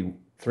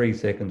 63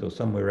 seconds or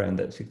somewhere around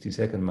that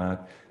 60-second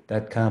mark,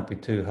 that can't be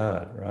too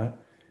hard, right?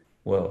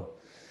 Well,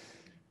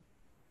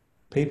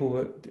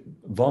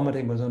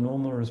 vomiting was a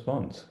normal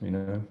response, you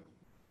know.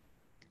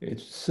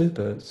 It's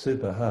super,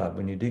 super hard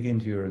when you dig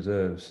into your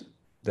reserves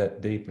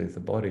that deeply. The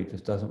body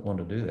just doesn't want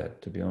to do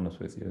that, to be honest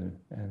with you.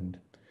 And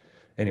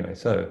anyway,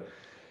 so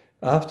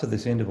after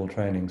this interval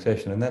training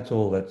session, and that's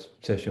all that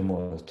session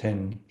was,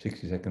 10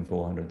 60-second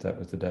 400s, that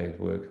was the day's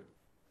work.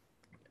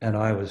 And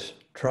I was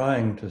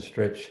trying to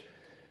stretch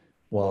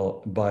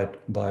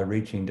by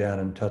reaching down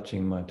and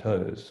touching my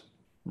toes,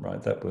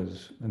 right? That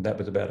was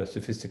about as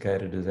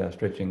sophisticated as our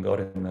stretching got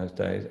in those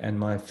days. And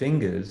my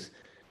fingers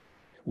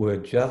were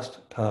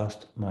just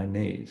past my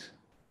knees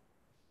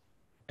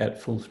at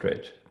full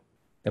stretch.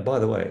 Now, by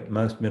the way,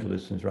 most middle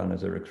distance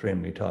runners are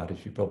extremely tight,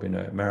 as you probably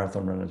know.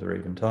 Marathon runners are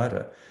even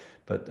tighter.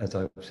 But as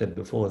I've said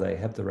before, they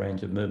have the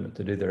range of movement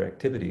to do their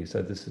activity,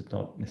 so this is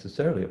not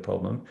necessarily a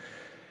problem.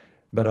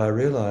 But I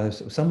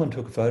realized someone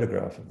took a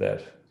photograph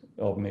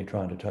of me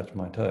trying to touch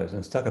my toes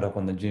and stuck it up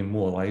on the gym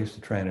wall. I used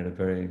to train at a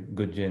very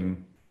good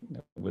gym.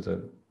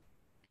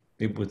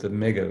 It was the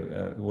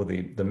mega, or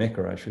the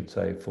mecca, I should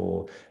say,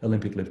 for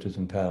Olympic lifters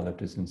and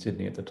powerlifters in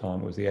Sydney at the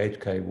time. It was the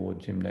HK Ward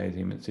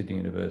Gymnasium at Sydney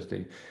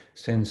University.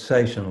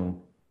 Sensational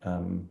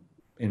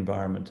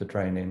environment to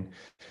train in.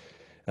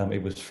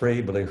 It was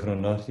free, believe it or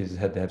not. You just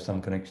had to have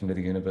some connection to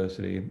the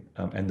university,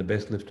 and the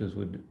best lifters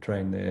would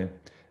train there.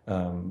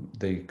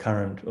 The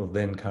current or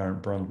then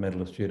current bronze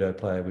medalist judo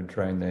player would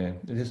train there.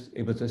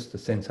 It was just a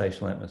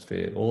sensational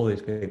atmosphere. All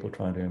these people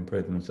trying to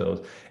improve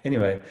themselves.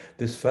 Anyway,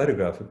 this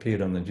photograph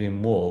appeared on the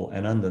gym wall,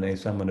 and underneath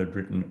someone had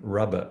written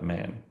 "Rubber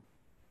Man."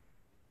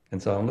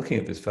 And so I'm looking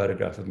at this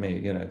photograph of me,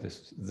 you know,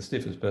 the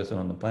stiffest person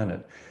on the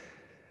planet.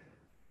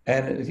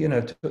 And, you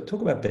know,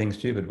 talk about being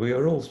stupid. We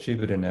are all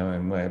stupid in our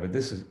own way, but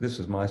this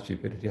was my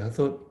stupidity. I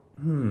thought,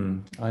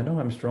 I know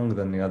I'm stronger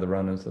than the other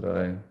runners that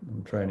I'm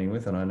training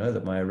with, and I know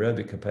that my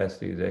aerobic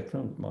capacity is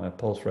excellent. My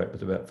pulse rate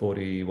was about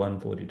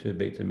 41, 42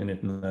 beats a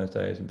minute in those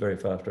days, and very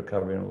fast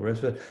recovery and all the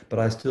rest of it, but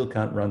I still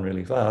can't run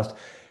really fast.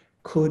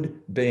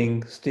 Could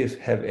being stiff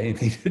have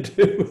anything to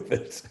do with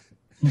it?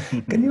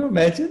 Can you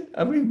imagine?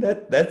 I mean,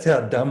 that's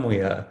how dumb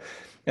we are.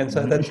 And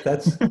so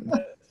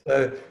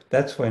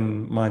that's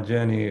when my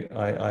journey,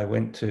 I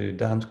went to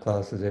dance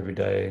classes every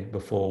day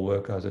before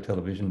work. I was a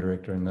television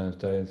director in those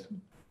days.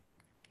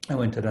 I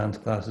went to dance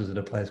classes at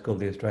a place called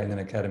the Australian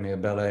Academy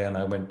of Ballet, and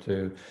I went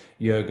to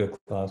yoga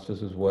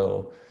classes as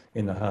well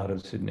in the heart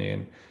of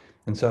Sydney.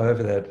 And so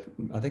over that,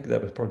 I think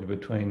that was probably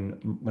between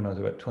when I was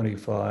about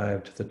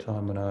 25 to the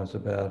time when I was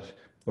about,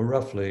 or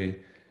roughly,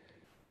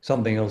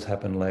 something else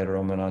happened later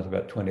on when I was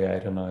about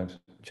 28, and I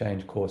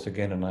changed course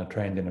again, and I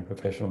trained in a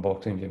professional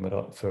boxing gym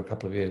for a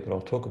couple of years, but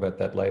I'll talk about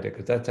that later,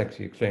 because that's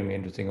actually extremely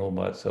interesting all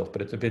by itself,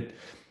 but it's a bit,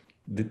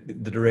 the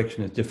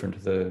direction is different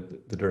to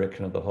the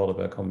direction of the whole of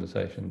our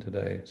conversation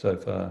today so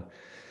far.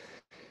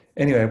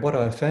 Anyway, what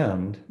I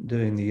found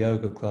doing the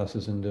yoga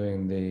classes and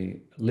doing the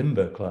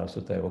limber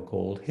classes, they were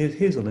called,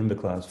 here's a limber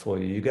class for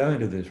you. You go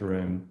into this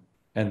room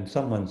and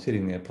someone's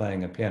sitting there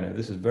playing a piano.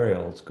 This is very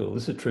old school.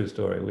 This is a true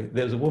story.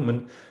 There's a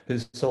woman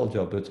whose sole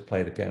job was to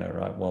play the piano,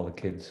 right, while the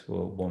kids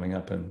were warming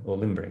up or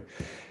limbering.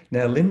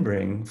 Now,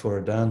 limbering for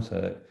a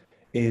dancer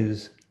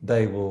is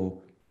they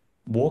will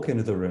walk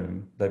into the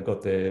room, they've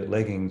got their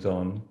leggings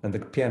on, and the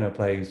piano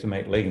player used to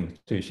make leggings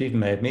too. She even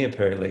made me a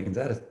pair of leggings.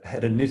 I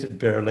had a knitted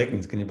pair of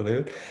leggings, can you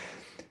believe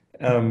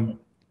it?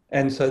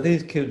 And so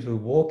these kids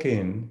would walk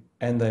in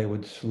and they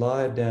would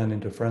slide down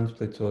into front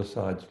splits or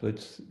side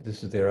splits.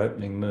 This is their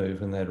opening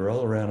move, and they'd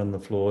roll around on the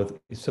floor.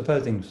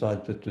 Supposing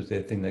side splits was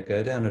their thing, they'd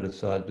go down into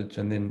side splits,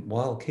 and then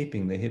while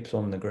keeping their hips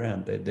on the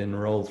ground, they'd then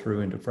roll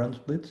through into front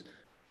splits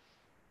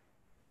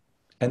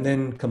and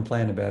then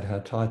complain about how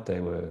tight they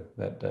were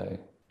that day.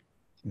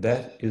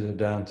 That is a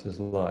dancer's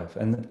life.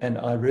 And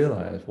I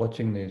realized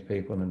watching these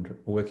people and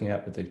working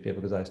out with these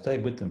people, because I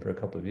stayed with them for a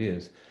couple of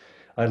years,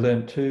 I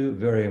learned two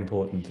very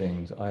important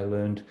things. I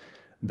learned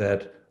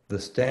that the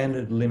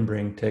standard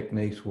limbering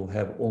techniques will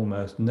have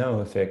almost no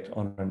effect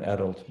on an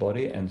adult's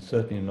body, and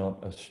certainly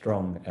not a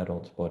strong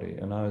adult's body.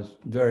 And I was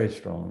very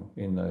strong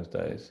in those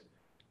days.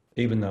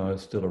 Even though I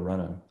was still a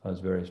runner, I was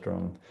very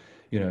strong.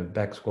 You know,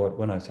 back squat,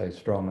 when I say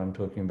strong, I'm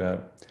talking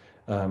about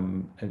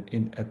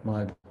at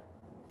my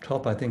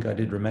top, I think I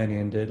did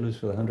Romanian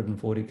deadlifts with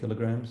 140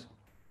 kilograms.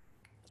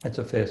 That's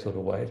a fair sort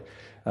of weight.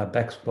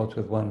 Back squats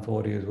with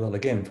 140 as well.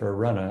 Again, for a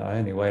runner, I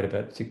only weighed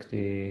about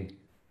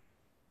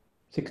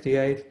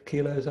 68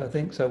 kilos, I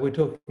think. So we're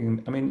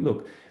talking, I mean,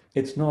 look,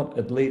 it's not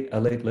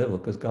elite level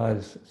because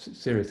guys,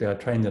 seriously, I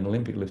trained in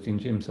Olympic lifting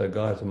gym, so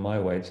guys of my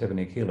weight,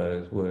 70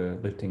 kilos, were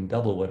lifting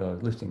double what I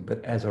was lifting.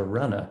 But as a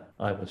runner,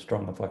 I was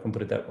strong, if I can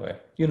put it that way.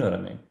 You know what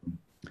I mean?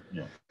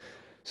 Yeah.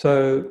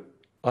 So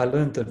I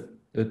learned that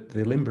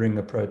the limbering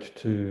approach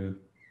to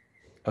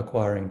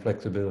acquiring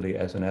flexibility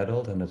as an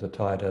adult and as a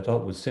tired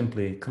adult was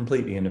simply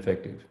completely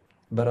ineffective.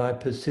 But I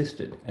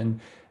persisted, and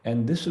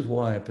this is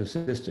why I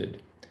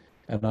persisted.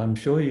 And I'm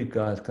sure you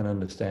guys can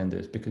understand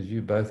this because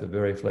you both are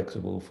very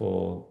flexible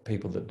for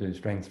people that do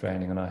strength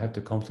training. And I have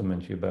to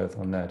compliment you both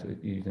on that.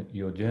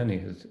 Your journey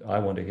has, I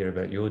want to hear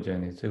about your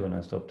journey too when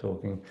I stop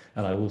talking,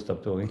 and I will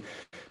stop talking,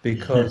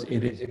 because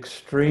it is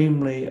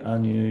extremely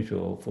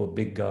unusual for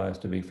big guys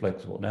to be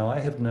flexible. Now, I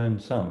have known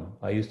some.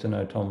 I used to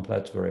know Tom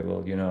Platz very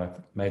well. You know, I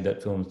made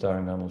that film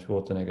starring Arnold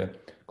Schwarzenegger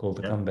called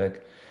The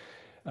Comeback.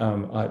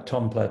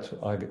 Tom Platz,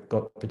 I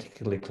got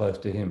particularly close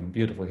to him,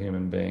 beautiful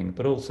human being,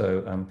 but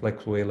also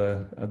Flex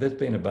Wheeler. There's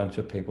been a bunch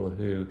of people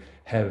who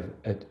have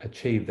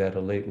achieved that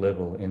elite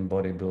level in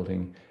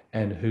bodybuilding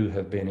and who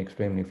have been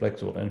extremely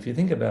flexible. And if you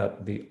think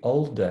about the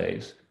old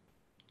days,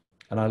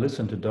 and I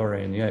listened to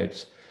Dorian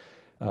Yates,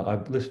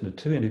 I've listened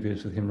to 2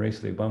 interviews with him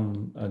recently,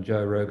 one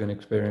Joe Rogan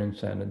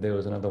experience, and there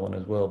was another one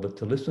as well. But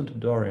to listen to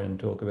Dorian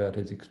talk about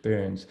his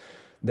experience,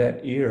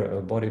 that era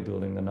of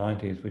bodybuilding, the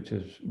 90s, which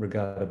is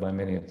regarded by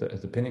many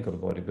as the pinnacle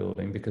of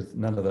bodybuilding, because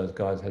none of those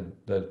guys had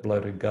those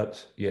bloated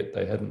guts yet.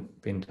 They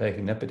hadn't been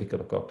taking that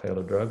particular cocktail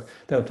of drug.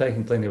 They were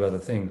taking plenty of other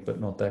things, but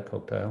not that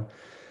cocktail.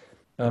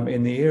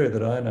 In the era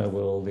that I know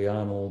well, the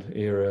Arnold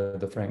era,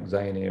 the Frank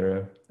Zane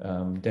era,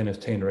 Dennis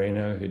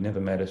Tinerino, who never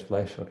made a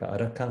splash,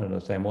 can't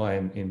understand why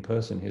in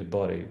person his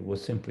body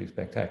was simply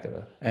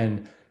spectacular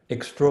and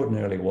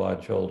extraordinarily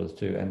wide shoulders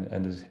too,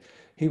 and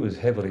he was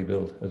heavily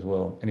built as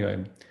well.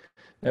 Anyway,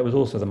 that was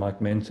also the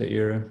Mike Mensa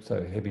era,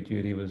 so heavy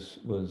duty was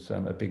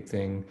a big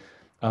thing.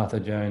 Arthur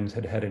Jones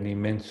had an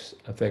immense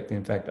effect.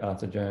 In fact,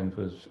 Arthur Jones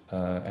was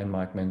and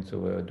Mike Mensa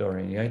were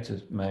Dorian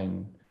Yates's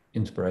main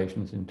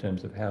inspirations in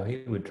terms of how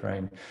he would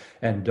train.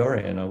 And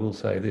Dorian, I will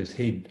say this,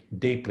 he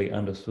deeply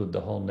understood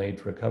the whole need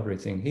for recovery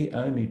thing. He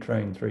only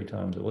trained 3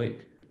 times a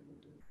week,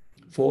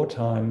 4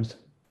 times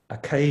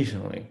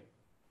occasionally.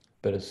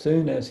 But as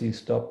soon as he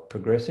stopped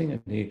progressing,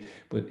 and he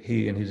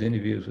in his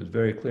interviews was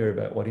very clear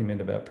about what he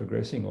meant about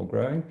progressing or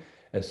growing,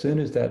 as soon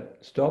as that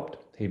stopped,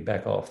 he'd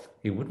back off.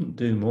 He wouldn't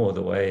do more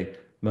the way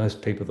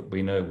most people that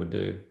we know would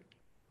do.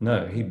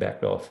 No, he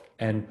backed off.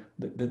 And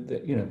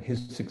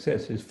his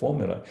success, his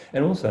formula.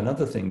 And also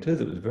another thing too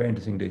that was very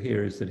interesting to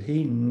hear is that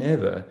he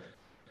never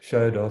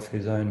showed off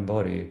his own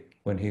body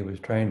when he was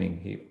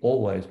training. He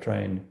always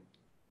trained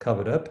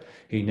covered up.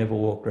 He never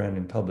walked around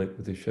in public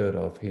with his shirt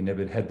off. He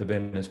never had the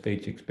Venice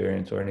Beach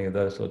experience or any of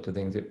those sorts of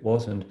things. It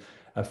wasn't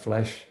a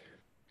flash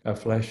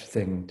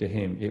thing to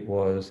him. It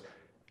was,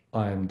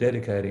 I am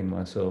dedicating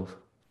myself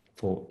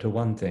to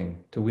one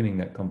thing, to winning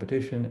that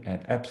competition,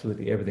 and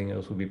absolutely everything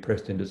else will be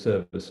pressed into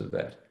service of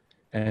that.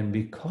 And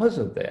because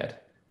of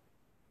that,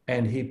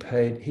 and he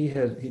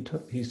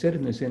said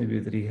in this interview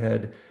that he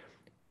had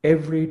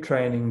every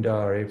training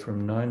diary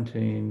from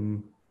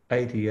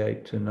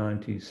 1988 to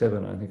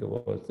 97, I think it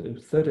was. It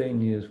was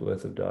 13 years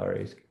worth of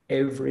diaries,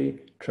 every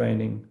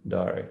training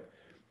diary.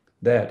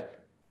 That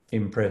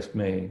impressed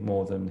me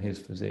more than his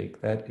physique.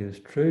 That is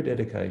true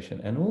dedication.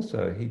 And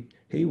also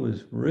he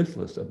was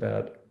ruthless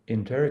about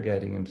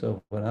interrogating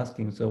himself and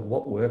asking himself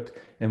what worked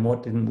and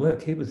what didn't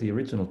work. He was the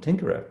original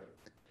tinkerer.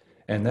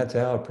 And that's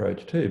our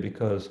approach too,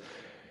 because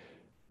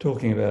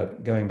talking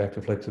about going back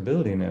to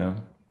flexibility now,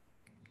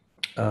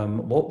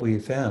 what we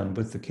found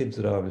with the kids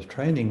that I was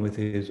training with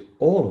is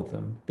all of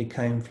them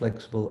became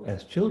flexible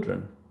as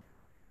children.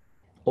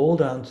 All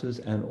dancers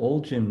and all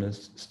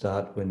gymnasts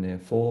start when they're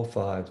 4,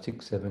 5,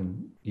 6,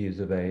 7 years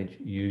of age,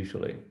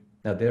 usually.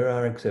 Now, there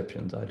are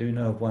exceptions. I do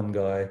know of one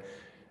guy,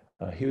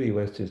 Huey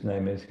West, his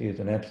name is. He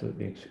is an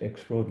absolutely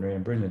extraordinary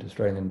and brilliant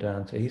Australian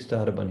dancer. He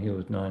started when he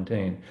was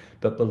 19,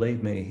 but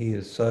believe me, he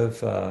is so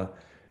far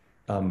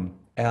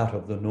out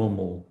of the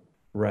normal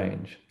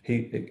range.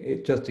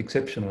 It's just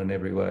exceptional in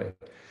every way.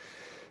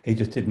 He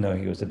just didn't know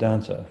he was a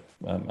dancer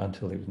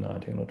until he was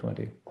 19 or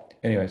 20.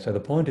 Anyway, so the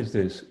point is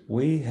this: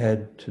 I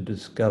had to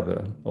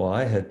discover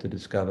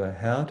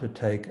how to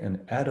take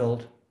an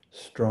adult,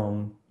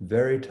 strong,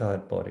 very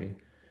tight body.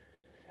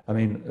 I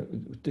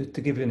mean,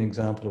 to give you an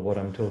example of what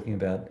I'm talking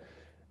about,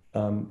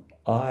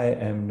 I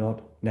am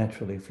not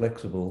naturally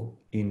flexible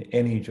in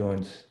any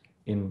joints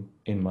in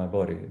my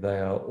body. They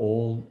are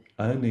all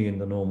only in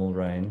the normal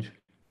range,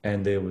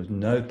 and there was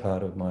no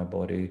part of my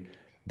body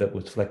that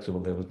was flexible.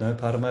 There was no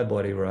part of my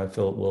body where I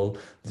felt, well,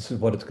 this is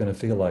what it's going to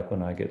feel like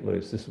when I get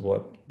loose.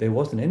 There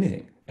wasn't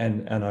anything.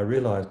 And I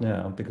realize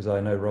now, because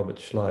I know Robert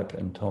Schleip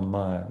and Tom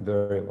Meyer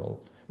very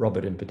well,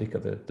 Robert in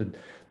particular,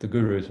 the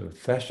gurus of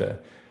fascia,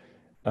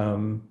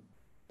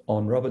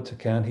 on Robert's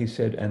account, he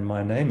said, and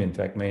my name in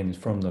fact means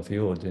from the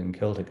fjords in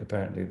Celtic,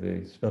 apparently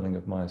the spelling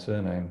of my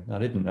surname. I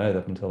didn't know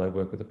that until I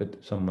worked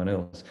with someone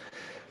else.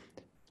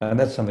 And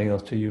that's something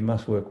else too. You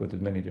must work with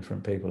as many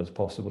different people as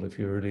possible if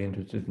you're really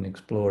interested in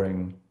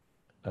exploring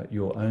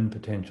your own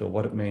potential,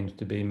 what it means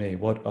to be me,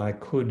 what I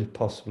could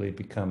possibly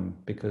become,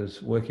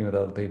 because working with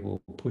other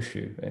people will push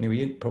you. Anyway,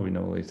 you probably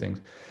know all these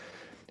things.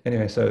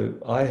 Anyway, so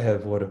I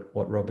have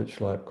what Robert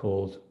Schleip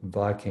calls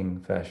Viking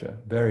fascia,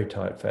 very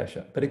tight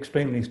fascia, but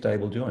extremely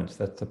stable joints.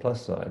 That's the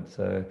plus side.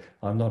 So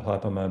I'm not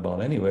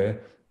hypermobile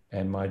anywhere,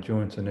 and my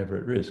joints are never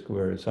at risk.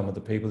 Whereas some of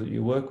the people that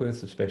you work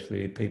with,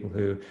 especially people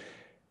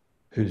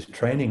whose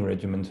training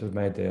regimens have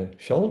made their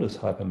shoulders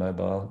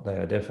hypermobile, they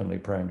are definitely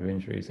prone to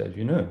injuries, as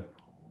you know.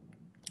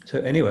 So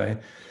anyway,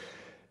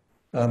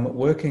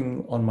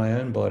 working on my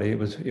own body,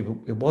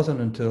 it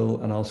wasn't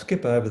until, and I'll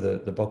skip over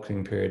the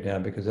boxing period now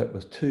because that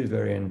was two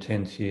very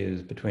intense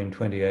years between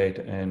 28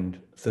 and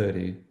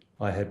 30.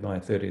 I had my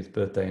 30th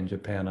birthday in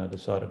Japan. I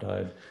decided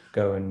I'd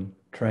go and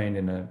train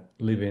in a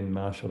live-in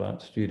martial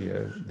arts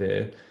studio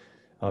there.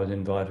 I was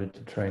invited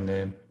to train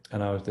there,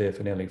 and I was there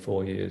for nearly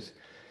 4 years.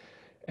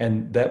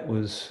 And that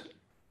was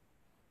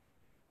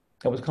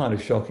kind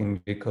of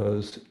shocking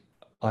because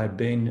I'd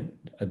been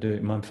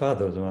doing, my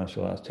father was a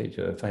martial arts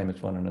teacher, a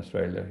famous one in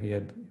Australia. He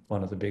had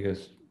one of the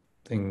biggest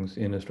things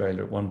in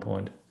Australia at one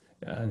point,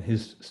 and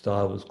his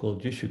style was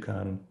called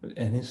Jishukan.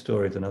 And his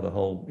story is another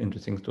whole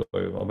interesting story.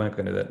 I won't go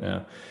into that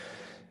now.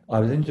 I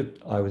was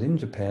in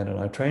Japan and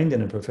I trained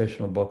in a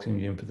professional boxing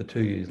gym for the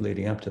 2 years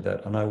leading up to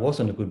that, and I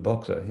wasn't a good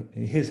boxer.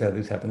 Here's how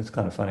this happened. It's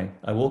kind of funny.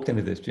 I walked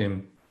into this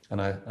gym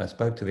and I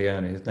spoke to the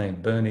owner. His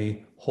name,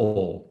 Bernie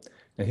Hall.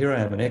 Now here I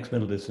am, an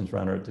ex-middle distance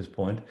runner at this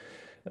point.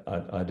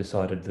 I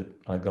decided that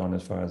I'd gone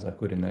as far as I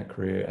could in that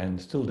career and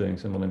still doing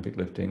some Olympic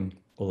lifting,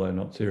 although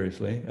not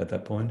seriously at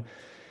that point.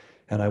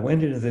 And I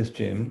went into this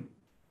gym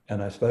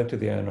and I spoke to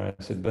the owner.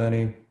 I said,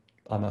 Bernie,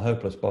 I'm a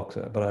hopeless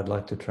boxer, but I'd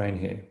like to train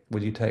here.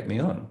 Will you take me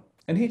on?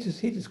 And he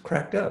just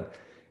cracked up.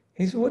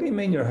 He said, what do you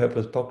mean you're a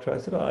hopeless boxer? I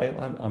said,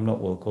 I'm not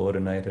well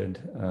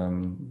coordinated.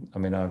 I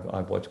mean,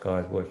 I've watched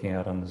guys working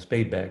out on the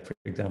speed bag, for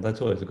example.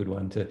 That's always a good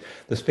one to,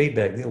 the speed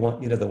bag, the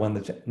one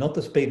that's, not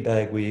the speed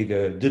bag where you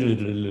go,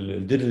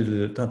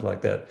 not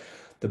like that.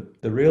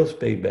 The real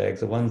speed bags,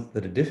 the ones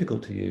that are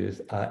difficult to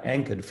use, are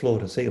anchored floor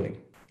to ceiling.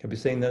 Have you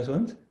seen those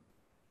ones?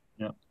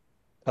 Yeah.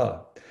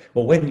 Oh,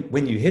 well,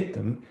 when you hit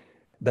them,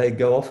 they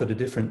go off at a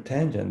different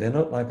tangent. They're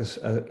not like a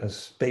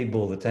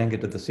speedball that's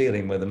anchored to the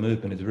ceiling where the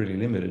movement is really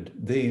limited.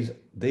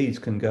 These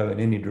can go in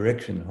any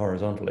direction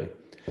horizontally.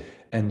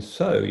 And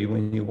so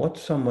when you watch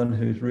someone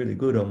who's really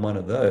good on one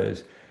of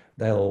those,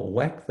 they'll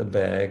whack the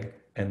bag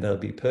and they'll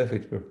be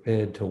perfectly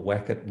prepared to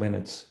whack it when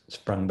it's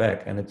sprung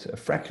back. And it's a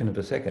fraction of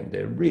a second.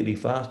 They're really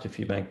fast if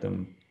you make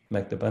the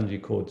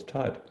bungee cords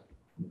tight.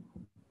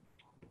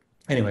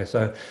 Anyway,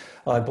 so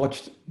I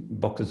watched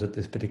boxers at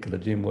this particular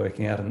gym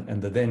working out,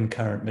 and the then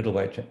current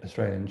middleweight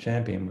Australian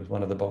champion was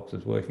one of the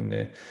boxers working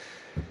there.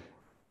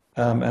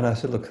 And I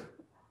said, look,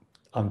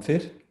 I'm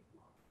fit,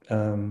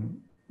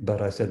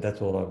 but I said,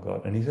 that's all I've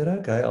got. And he said,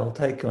 okay, I'll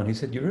take you on. He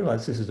said, you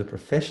realize this is a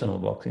professional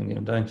boxing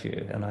gym, don't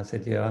you? And I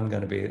said, yeah, I'm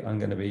going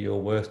to be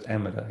your worst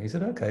amateur. He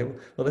said, okay, well,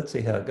 let's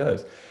see how it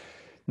goes.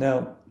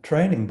 Now,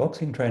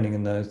 boxing training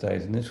in those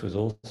days, and this was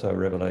also a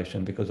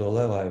revelation because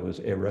although I was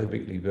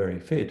aerobically very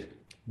fit,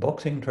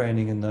 boxing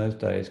training in those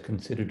days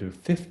considered of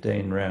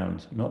 15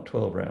 rounds, not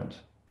 12 rounds.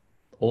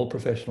 All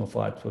professional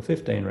fights were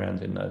 15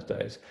 rounds in those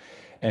days.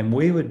 And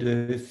we would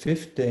do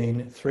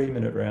 15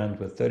 3-minute rounds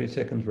with 30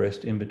 seconds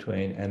rest in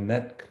between, and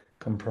that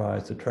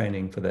comprised the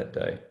training for that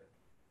day.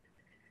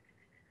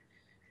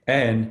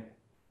 And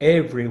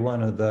every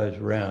one of those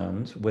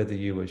rounds, whether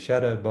you were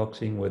shadow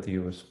boxing, whether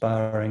you were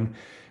sparring,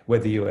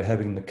 whether you were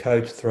having the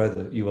coach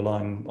you were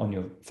lying on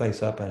your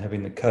face up and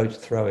having the coach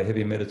throw a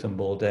heavy medicine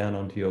ball down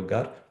onto your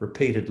gut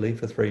repeatedly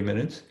for 3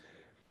 minutes,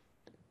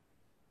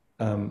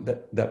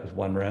 that was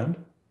one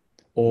round.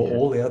 Or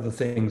all the other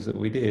things that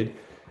we did.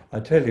 I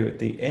tell you, at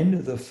the end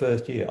of the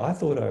first year, I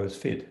thought I was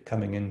fit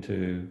coming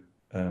into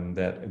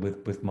that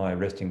with my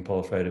resting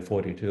pulse rate of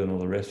 42 and all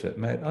the rest of it.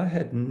 Mate, I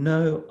had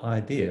no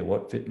idea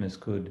what fitness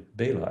could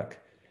be like.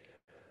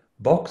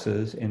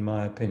 Boxers, in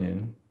my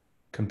opinion,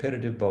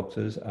 competitive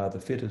boxers are the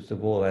fittest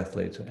of all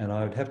athletes. And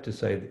I would have to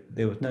say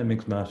there was no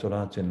mixed martial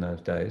arts in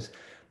those days.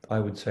 I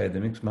would say the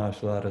mixed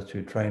martial artists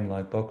who train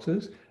like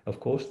boxers, of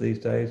course, these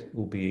days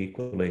will be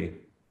equally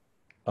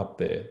up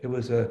there. It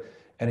was an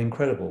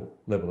incredible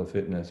level of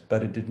fitness,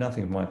 but it did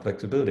nothing for my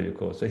flexibility, of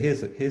course. So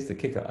here's the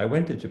kicker. I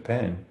went to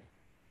Japan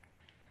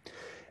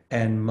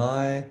and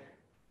my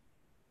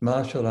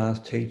martial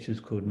arts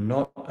teachers could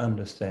not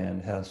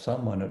understand how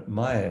someone at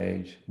my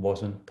age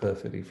wasn't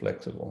perfectly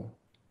flexible.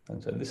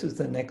 And so this is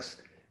the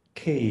next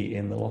key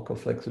in the lock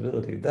of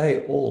flexibility.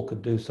 They all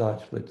could do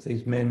side splits.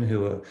 These men who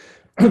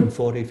were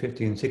 40,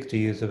 50 and 60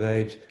 years of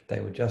age,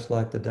 they were just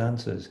like the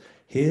dancers.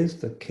 Here's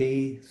the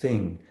key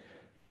thing.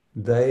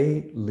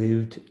 They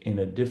lived in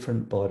a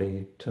different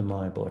body to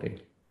my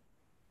body.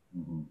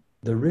 Mm-hmm.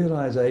 The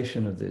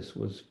realization of this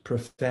was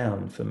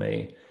profound for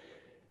me.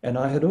 And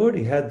I had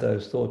already had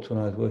those thoughts when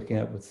I was working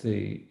out with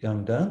the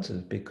young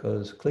dancers,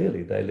 because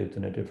clearly they lived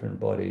in a different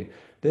body.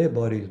 Their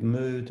bodies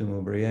moved and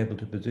were very able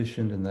to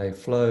position, and they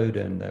flowed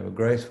and they were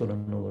graceful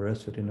and all the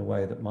rest of it in a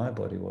way that my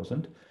body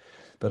wasn't.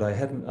 But I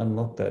hadn't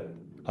unlocked that.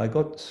 I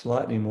got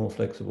slightly more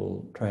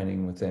flexible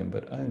training with them,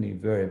 but only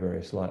very,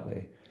 very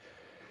slightly.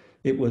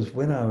 It was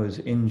when I was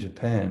in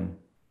Japan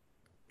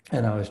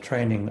and I was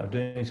training, I was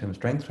doing some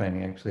strength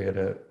training actually at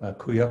a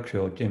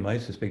Kuyokyo gym. I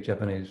used to speak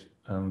Japanese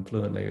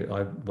fluently.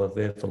 I was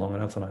there for long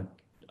enough, and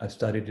I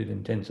studied it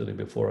intensively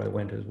before I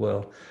went as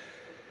well.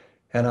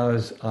 And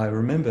I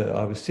remember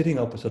I was sitting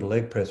opposite a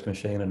leg press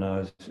machine, and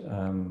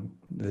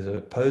there's a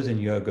pose in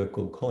yoga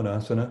called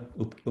Konasana,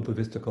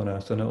 Upavista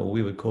Konasana, or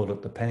we would call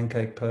it the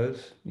pancake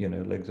pose,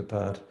 legs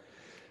apart,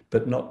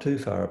 but not too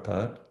far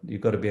apart.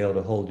 You've got to be able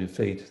to hold your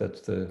feet. That's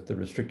the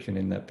restriction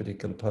in that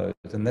particular pose.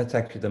 And that's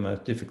actually the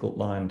most difficult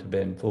line to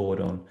bend forward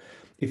on.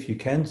 If you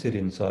can sit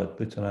in side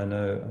splits, and I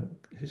know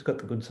who's got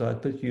the good side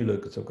splits? You,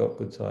 Lucas, have got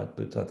good side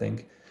splits, I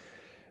think.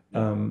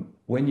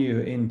 When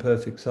you're in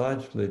perfect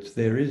side splits,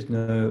 there is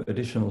no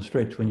additional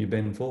stretch when you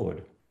bend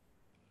forward.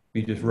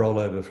 You just roll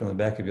over from the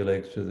back of your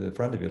legs to the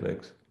front of your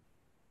legs.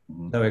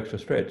 No extra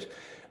stretch.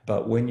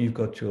 But when you've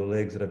got your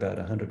legs at about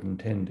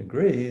 110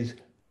 degrees,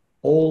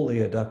 all the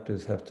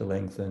adductors have to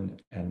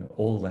lengthen and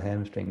all the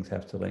hamstrings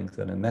have to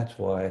lengthen. And that's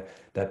why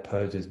that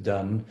pose is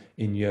done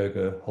in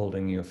yoga,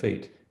 holding your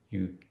feet.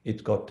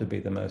 It's got to be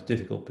the most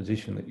difficult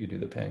position that you do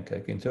the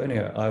pancake in. So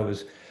anyhow, I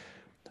was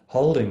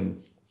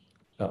holding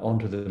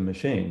onto the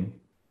machine,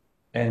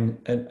 and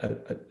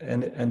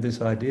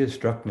this idea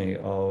struck me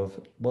of,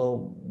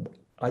 well,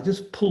 I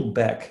just pulled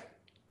back.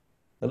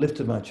 I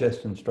lifted my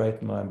chest and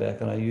straightened my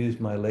back, and I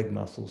used my leg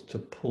muscles to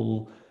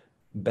pull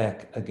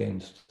back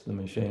against the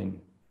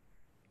machine.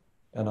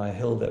 And I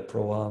held that for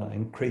a while, and I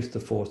increased the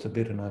force a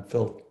bit, and I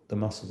felt the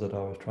muscles that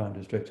I was trying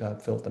to stretch, I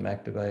felt them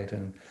activate,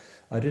 and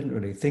I didn't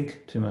really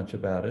think too much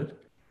about it.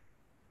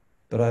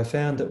 But I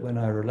found that when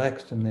I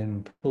relaxed and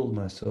then pulled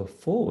myself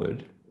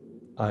forward,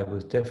 I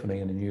was definitely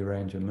in a new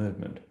range of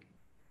movement.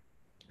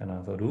 And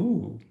I thought,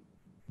 ooh,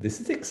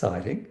 this is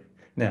exciting.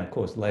 Now, of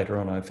course, later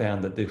on, I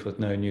found that this was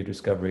no new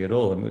discovery at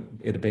all. And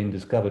it had been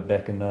discovered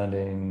back in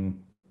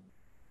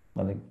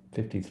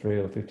 1953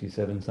 or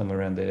 57, somewhere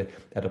around there,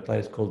 at a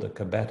place called the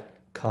Kabat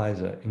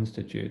Kaiser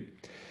Institute.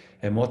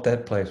 And what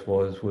that place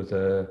was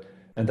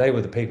and they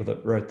were the people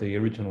that wrote the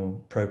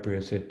original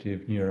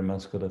proprioceptive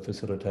neuromuscular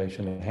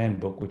facilitation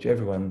handbook, which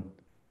everyone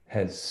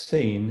has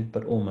seen,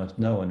 but almost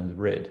no one has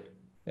read.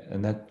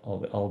 And that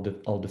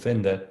I'll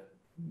defend that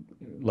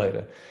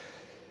later.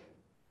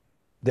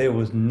 There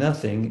was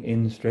nothing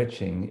in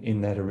stretching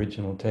in that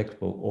original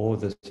textbook or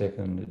the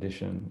second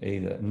edition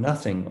either.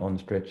 Nothing on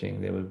stretching.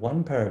 There was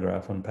one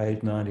paragraph on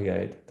page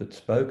 98 that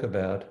spoke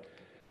about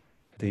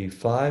the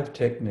 5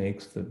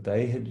 techniques that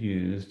they had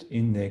used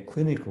in their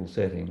clinical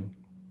setting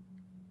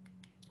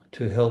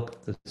to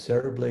help the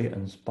cerebrally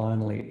and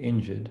spinally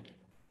injured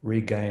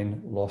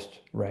regain lost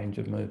range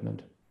of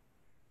movement.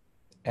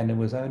 And there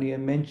was only a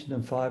mention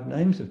of 5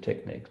 names of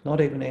techniques,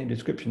 not even any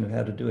description of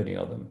how to do any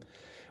of them.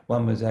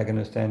 One was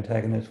agonist,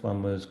 antagonist,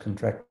 one was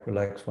contract,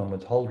 relax, one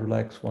was hold,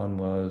 relax, one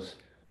was,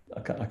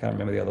 I can't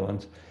remember the other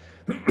ones.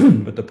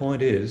 But the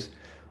point is,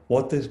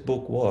 what this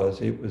book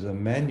was, it was a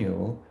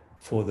manual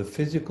for the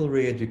physical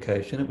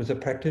re-education. It was a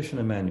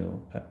practitioner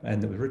manual,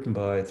 and it was written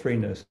by 3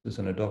 nurses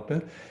and a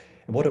doctor.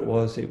 And what it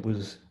was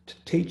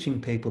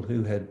teaching people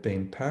who had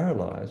been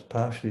paralyzed,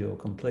 partially or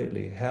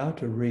completely, how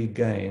to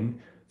regain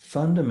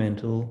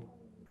fundamental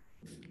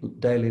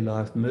daily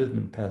life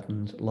movement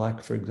patterns,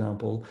 like, for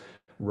example,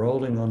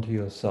 rolling onto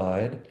your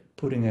side,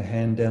 putting a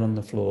hand down on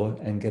the floor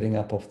and getting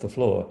up off the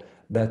floor.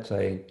 That's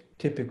a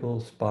typical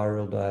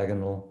spiral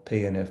diagonal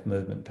PNF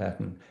movement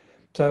pattern.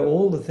 So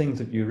all the things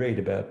that you read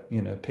about,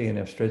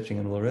 PNF stretching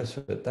and all the rest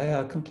of it, they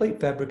are complete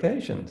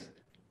fabrications.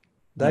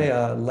 They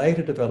are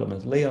later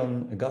developments.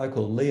 A guy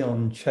called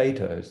Leon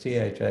Chaitow,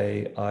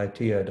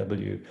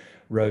 Chaitow,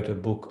 wrote a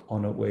book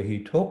on it where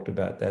he talked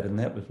about that, and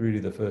that was really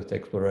the first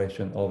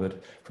exploration of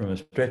it from a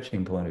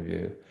stretching point of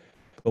view.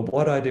 But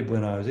what I did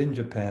when I was in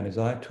Japan is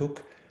I tried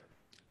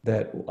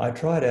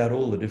out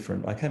all the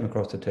different, I came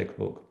across a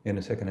textbook in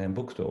a secondhand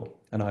bookstore,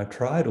 and I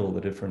tried all the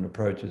different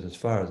approaches as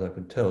far as I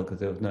could tell, because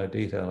there was no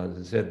detail. As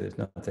I said, there's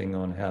nothing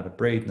on how to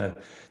breathe,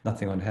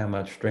 nothing on how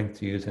much strength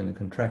to use in the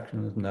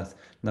contractions,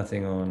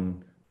 nothing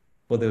on,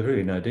 well, there was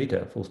really no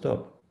detail, full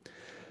stop.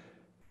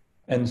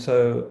 And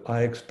so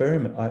I was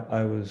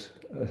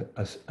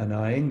an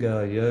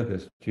Iyengar yoga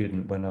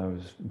student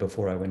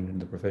before I went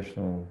into the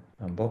professional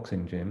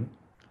boxing gym.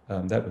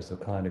 That was the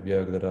kind of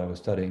yoga that I was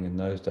studying in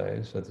those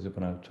days. So this is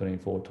when I was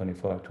 24,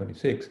 25,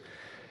 26.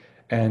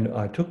 And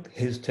I took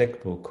his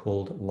textbook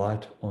called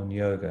Light on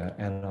Yoga,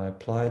 and I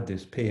applied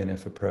this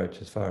PNF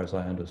approach, as far as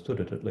I understood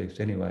it at least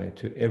anyway,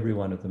 to every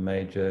one of the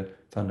major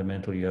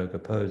fundamental yoga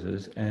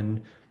poses.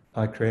 And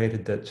I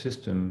created that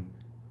system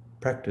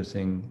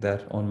practicing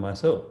that on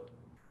myself,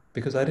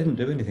 because I didn't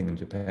do anything in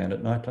Japan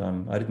at night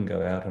time. I didn't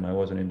go out, and I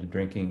wasn't into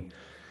drinking.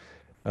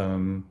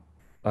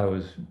 I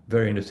was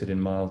very interested in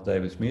Miles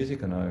Davis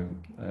music,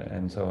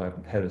 and so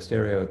I had a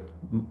stereo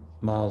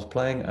Miles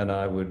playing, and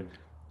I would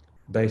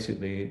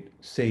basically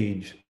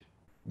siege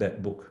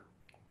that book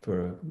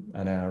for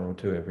an hour or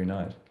two every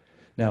night.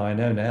 Now, I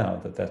know now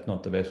that that's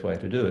not the best way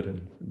to do it,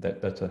 and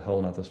that's a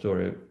whole other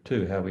story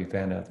too, how we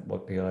found out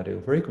what the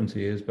ideal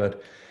frequency is.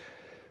 But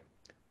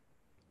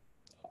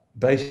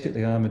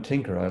basically, I'm a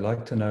tinker. I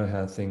like to know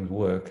how things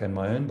work, and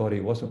my own body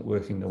wasn't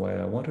working the way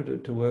I wanted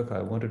it to work.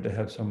 I wanted to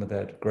have some of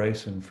that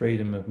grace and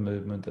freedom of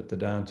movement that the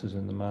dancers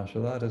and the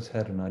martial artists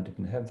had, and I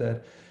didn't have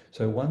that.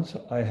 So once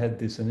I had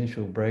this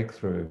initial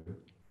breakthrough,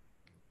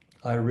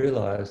 I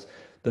realized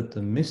that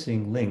the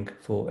missing link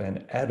for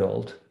an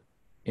adult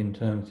in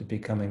terms of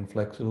becoming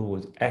flexible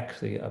was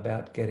actually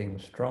about getting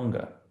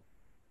stronger.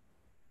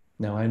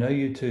 Now, I know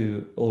you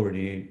two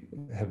already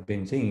have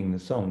been singing the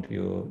song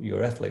to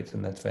your athletes,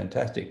 and that's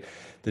fantastic.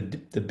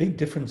 The big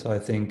difference, I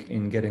think,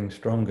 in getting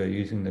stronger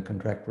using the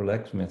contract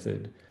relax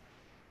method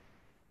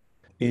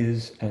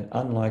is, and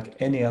unlike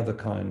any other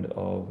kind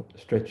of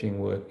stretching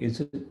work,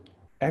 is it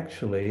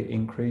actually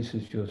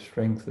increases your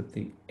strength at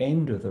the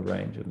end of the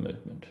range of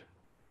movement.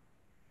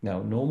 Now,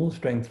 normal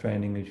strength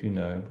training, as you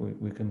know,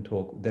 we can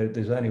talk,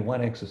 there's only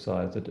one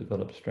exercise that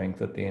develops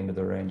strength at the end of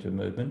the range of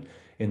movement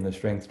in the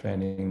strength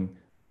training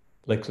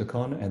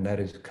lexicon, and that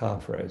is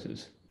calf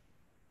raises.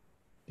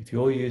 If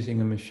you're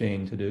using a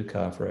machine to do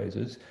calf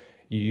raises,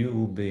 you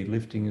will be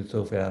lifting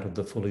yourself out of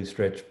the fully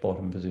stretched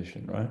bottom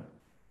position, right?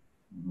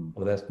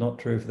 Well, that's not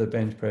true for the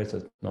bench press,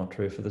 it's not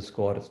true for the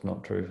squat, it's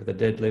not true for the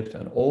deadlift,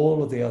 and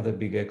all of the other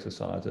big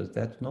exercises,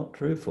 that's not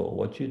true for.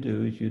 What you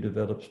do is you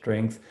develop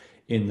strength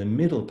in the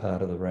middle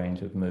part of the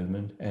range of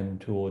movement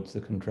and towards the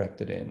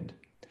contracted end.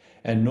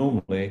 And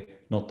normally,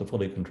 not the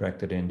fully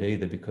contracted end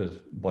either, because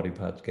body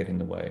parts get in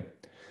the way.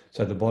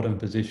 So the bottom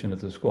position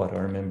of the squat, I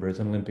remember as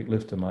an Olympic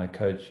lifter, my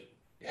coach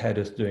had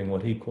us doing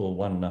what he called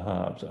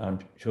 1.5s. I'm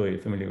sure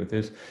you're familiar with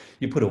this.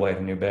 You put a weight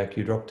on your back,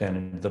 you drop down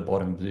into the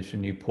bottom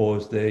position, you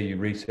pause there, you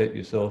reset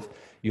yourself,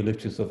 you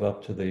lift yourself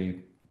up to the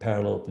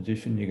parallel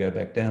position, you go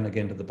back down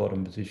again to the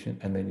bottom position,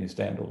 and then you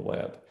stand all the way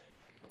up.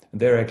 And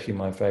they're actually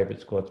my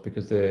favorite squats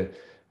because they're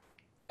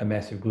a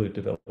massive glute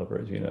developer,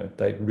 as you know.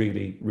 They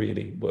really,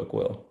 really work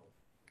well.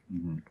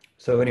 Mm-hmm.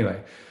 So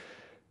anyway,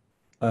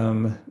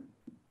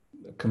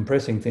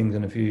 compressing things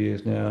in a few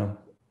years now,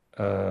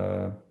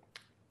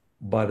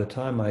 by the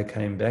time I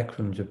came back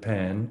from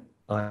Japan,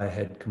 I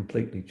had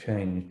completely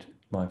changed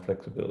my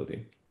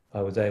flexibility.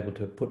 I was able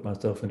to put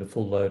myself into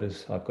full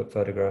lotus. I've got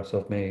photographs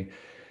of me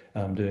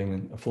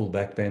doing a full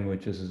back bend,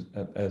 which is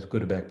as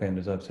good a back bend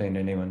as I've seen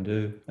anyone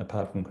do,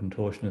 apart from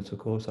contortionists, of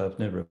course. I was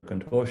never a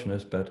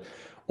contortionist, but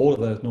all of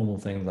those normal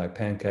things like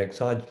pancake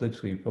side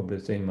splits, you've probably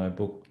seen my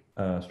book,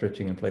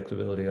 Stretching and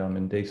Flexibility. I'm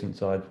in decent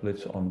side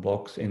splits on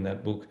blocks in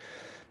that book.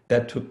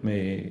 That took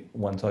me,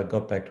 once I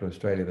got back to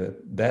Australia,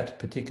 that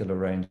particular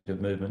range of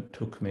movement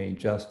took me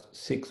just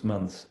 6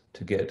 months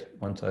to get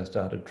once I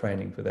started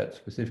training for that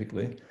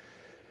specifically.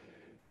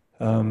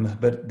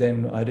 But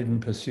then I didn't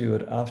pursue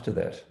it after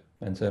that.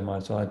 And so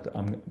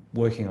I'm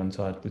working on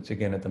side splits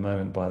again at the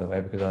moment, by the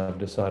way, because I've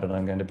decided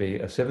I'm going to be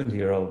a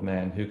 70-year-old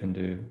man who can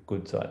do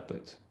good side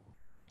splits.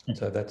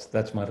 So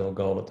that's my little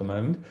goal at the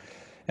moment.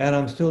 And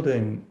I'm still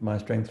doing my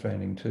strength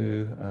training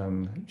too.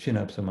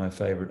 Chin-ups are my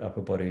favorite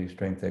upper body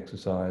strength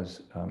exercise,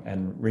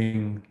 and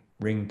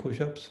ring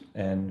push-ups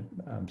and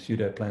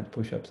pseudo plant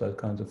push-ups, those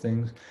kinds of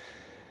things.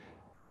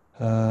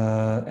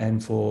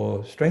 And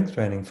for strength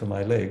training for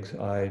my legs,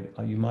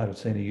 you might have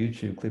seen a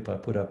YouTube clip I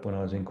put up when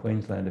I was in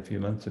Queensland a few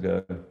months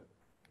ago,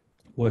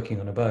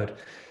 working on a boat.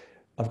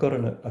 I've got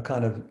a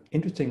kind of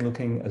interesting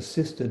looking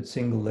assisted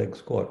single leg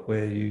squat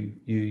where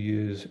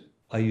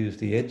I use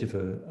the edge of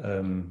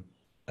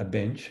a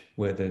bench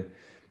where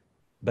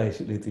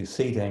basically the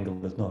seat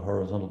angle is not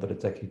horizontal, but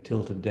it's actually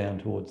tilted down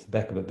towards the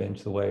back of a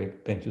bench, the way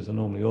benches are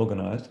normally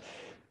organized.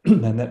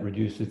 And that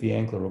reduces the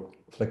ankle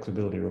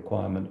flexibility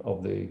requirement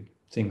of the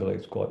single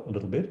leg squat a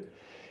little bit.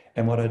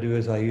 And what I do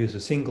is I use a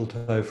single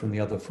toe from the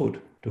other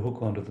foot to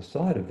hook onto the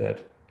side of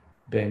that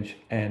bench,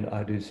 and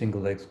I do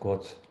single leg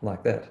squats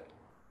like that.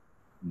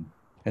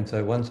 And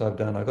so once I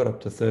got up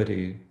to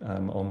 30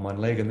 on one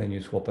leg, and then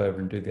you swap over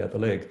and do the other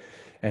leg.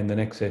 And the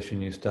next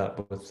session you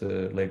start with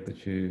the leg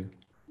that you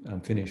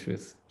finish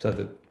with, so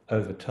that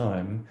over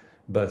time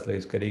both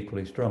legs get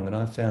equally strong. And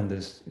I found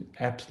this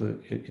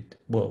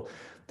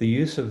the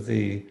use of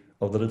the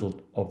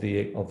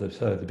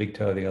big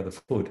toe of the other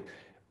foot,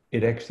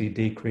 it actually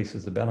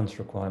decreases the balance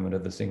requirement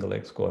of the single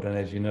leg squat. And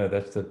as you know,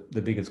 that's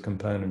the biggest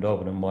component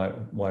of it, and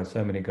why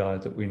so many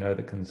guys that we know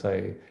that can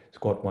say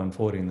squat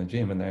 140 in the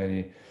gym, and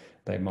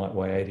they might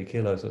weigh 80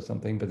 kilos or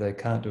something, but they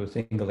can't do a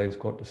single leg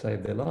squat to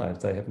save their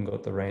lives. They haven't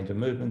got the range of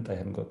movement, they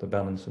haven't got the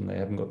balance, and they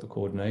haven't got the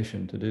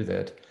coordination to do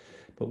that.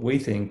 But we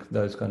think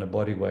those kind of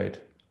body weight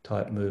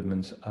type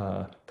movements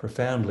are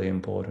profoundly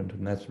important,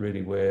 and that's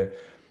really where,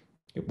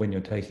 when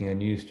you're taking a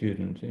new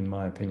student, in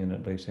my opinion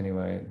at least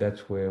anyway,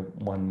 that's where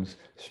one's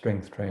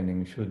strength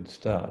training should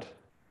start.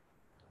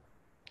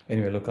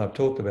 Anyway, look, I've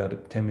talked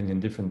about 10 million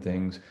different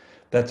things.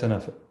 That's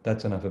enough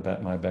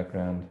about my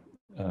background.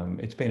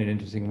 It's been an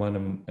interesting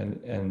one,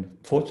 and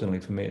fortunately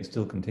for me, it's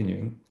still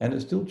continuing, and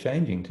it's still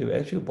changing too.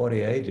 As your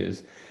body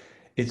ages,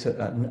 it's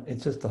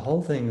just the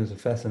whole thing is a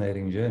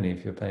fascinating journey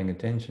if you're paying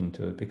attention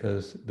to it,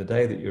 because the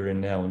day that you're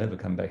in now will never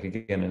come back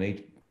again,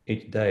 and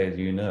each day, as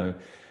you know,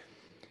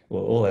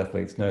 well, all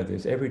athletes know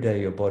this, every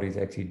day your body's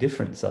actually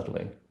different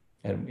subtly.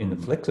 And in the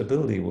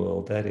flexibility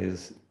world,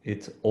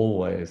 it's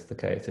always the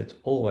case. It's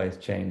always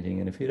changing.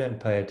 And if you don't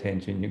pay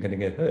attention, you're going to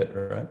get hurt,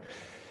 right?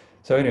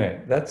 So anyway,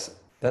 that's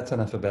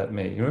enough about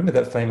me. You remember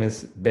that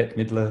famous Bette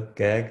Midler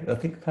gag? I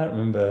think I can't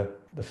remember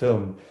the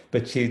film,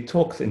 but she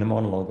talks in a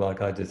monologue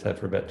like I just had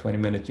for about 20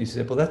 minutes. She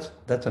said, "Well,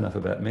 that's enough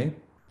about me.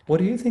 What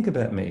do you think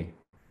about me?"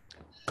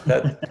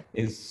 That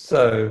is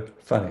so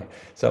funny.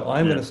 So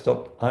I'm Yeah. going to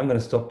stop. I'm going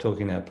to stop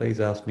talking now. Please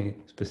ask me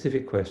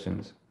specific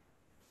questions.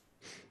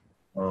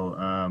 Well,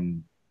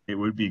 it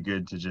would be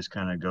good to just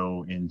kind of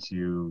go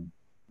into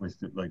with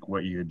like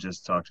what you had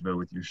just talked about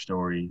with your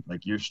story.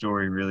 Like your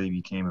story really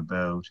became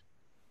about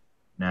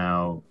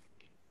now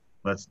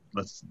let's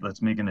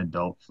make an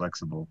adult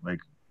flexible. Like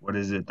what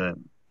is it that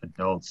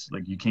adults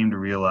like you came to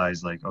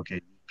realize like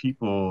okay,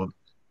 people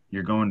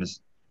you're going to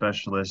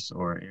specialists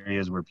or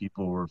areas where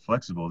people were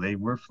flexible. They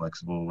were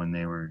flexible when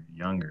they were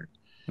younger.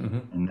 Hmm.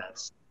 And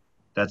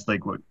that's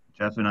like what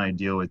Jeff and I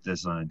deal with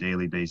this on a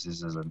daily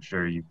basis, as I'm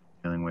sure you've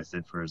been dealing with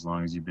it for as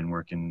long as you've been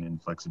working in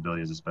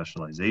flexibility as a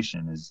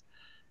specialization, is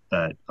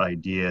that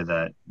idea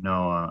that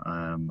no,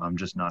 I'm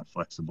just not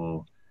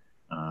flexible,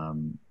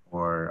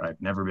 or I've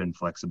never been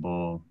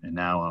flexible, and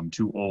now I'm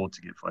too old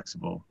to get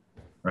flexible,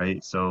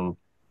 right? So,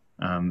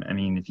 I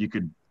mean, if you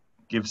could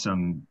give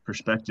some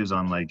perspectives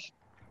on like,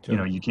 you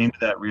know, Sure. you came to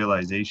that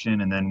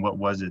realization, and then what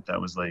was it that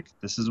was like,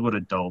 this is what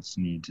adults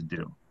need to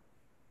do,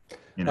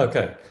 you know?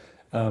 Okay.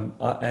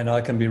 And I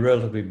can be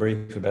relatively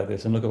brief about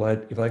this. And look,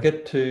 if I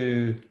get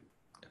to,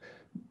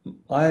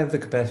 I have the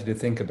capacity to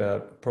think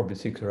about probably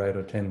 6 or 8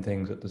 or 10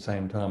 things at the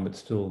same time, but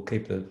still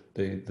keep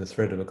the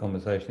thread of a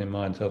conversation in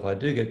mind. So if I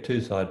do get too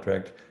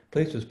sidetracked,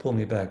 please just pull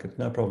me back. It's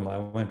no problem. I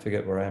won't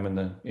forget where I am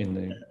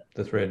in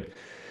the thread.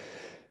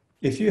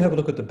 If you have a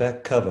look at the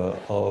back cover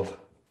of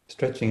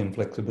Stretching and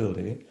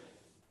Flexibility,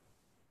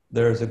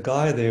 there is a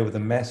guy there with a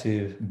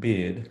massive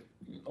beard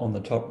on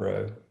the top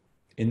row.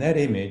 In that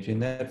image, in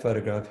that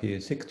photograph, he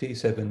is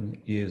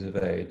 67 years of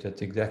age.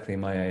 That's exactly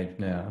my age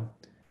now.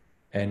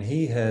 And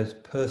he has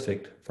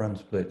perfect front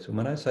splits. And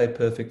when I say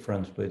perfect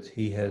front splits,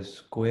 he has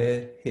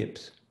square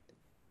hips.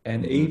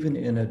 And Mm-hmm. even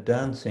in a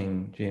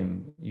dancing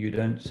gym, you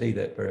don't see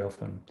that very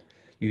often.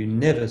 You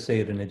never see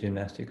it in a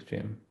gymnastics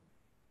gym.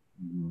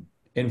 Mm-hmm.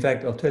 In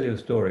fact, I'll tell you a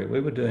story.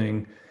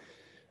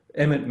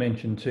 Emmett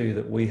mentioned too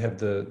that we have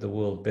the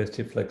world's best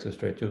hip flexor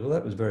stretchers. Well,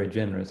 that was very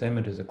generous.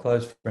 Emmett is a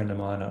close friend of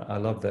mine. I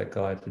love that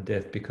guy to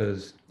death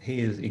because he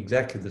is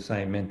exactly the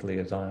same mentally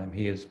as I am.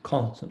 He is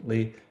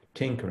constantly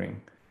tinkering,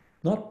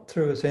 not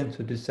through a sense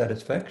of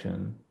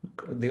dissatisfaction,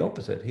 the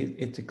opposite.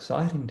 It's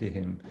exciting to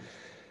him.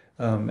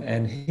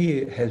 And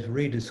he has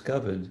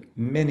rediscovered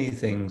many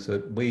things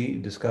that we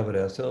discovered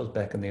ourselves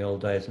back in the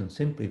old days and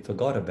simply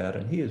forgot about.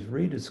 And he has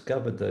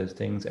rediscovered those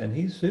things and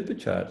he's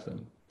supercharged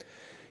them.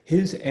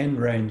 His end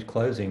range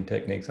closing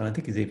techniques, and I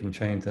think he's even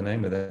changed the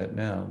name of that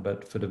now,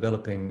 but for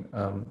developing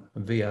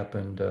V-up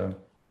and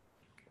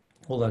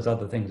all those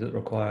other things that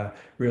require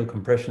real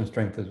compression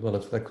strength as well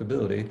as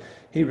flexibility,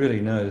 he really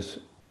knows,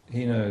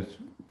 he knows,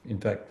 in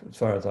fact, as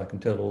far as I can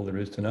tell, all there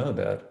is to know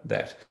about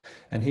that.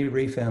 And he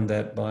refound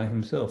that by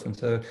himself. And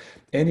so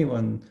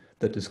anyone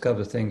that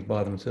discovers things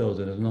by themselves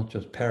and is not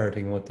just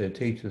parroting what their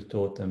teachers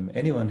taught them,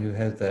 anyone who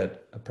has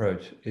that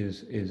approach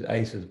is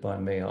aces by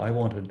me. I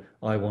want to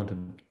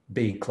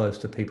be close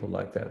to people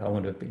like that. I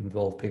want to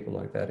involve people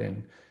like that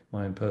in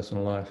my own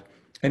personal life.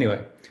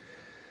 Anyway,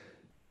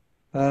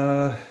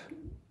 uh,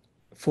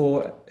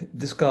 for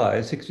this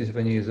guy,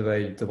 67 years of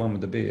age, the one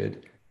with the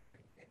beard,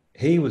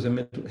 he was a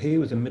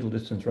middle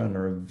distance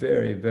runner, a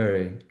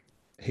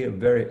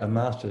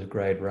master's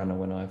grade runner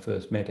when I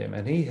first met him,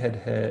 and he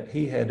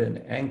had an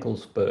ankle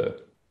spur.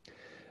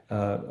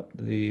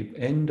 The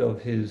end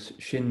of his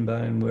shin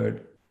bone where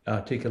it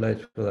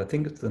articulates with, I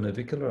think it's the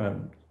navicular.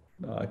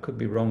 I could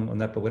be wrong on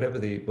that, but whatever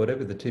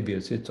the tibia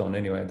sits on,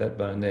 anyway, that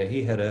bone there,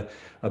 he had a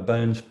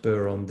bone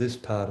spur on this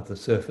part of the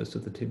surface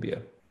of the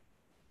tibia,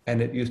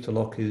 and it used to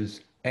lock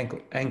his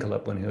ankle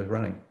up when he was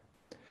running.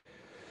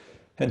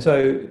 And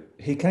so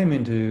he came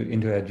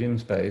into our gym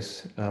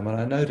space, and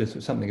I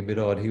noticed something a bit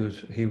odd. He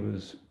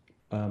was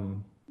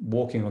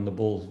walking on the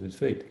balls of his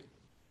feet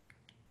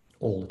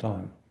all the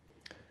time.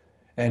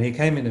 And he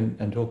came in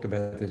and talked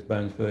about this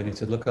bone spur, and he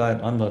said, "Look,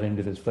 I'm not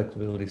into this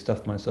flexibility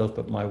stuff myself,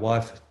 but my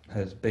wife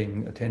has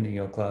been attending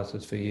your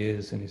classes for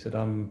years." And he said,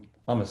 "I'm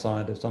a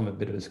scientist. I'm a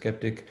bit of a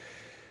skeptic.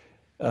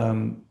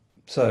 Um,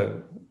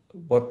 so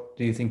what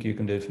do you think you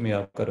can do for me?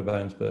 I've got a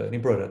bone spur." And he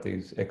brought out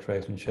these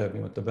X-rays and showed me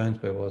what the bone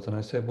spur was. And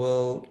I said,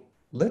 "Well,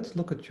 let's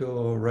look at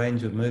your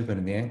range of movement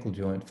in the ankle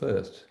joint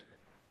first."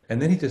 And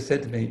then he just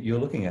said to me, "You're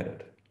looking at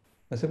it."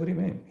 I said, "What do you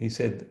mean?" He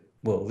said,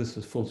 "Well, this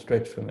is full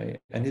stretch for me."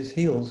 And his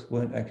heels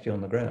weren't actually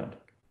on the ground.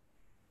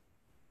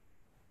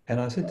 And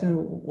I said to him,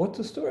 what's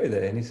the story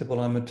there? And he said, well,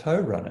 I'm a toe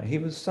runner. He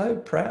was so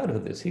proud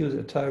of this. He was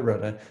a toe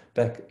runner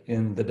back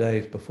in the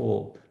days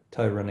before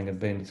toe running had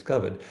been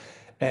discovered.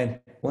 And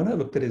when I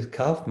looked at his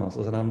calf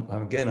muscles, and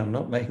I'm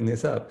not making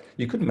this up,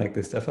 you couldn't make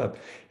this stuff up.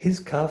 His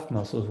calf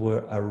muscles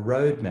were a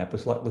road map.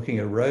 It's like looking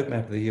at a road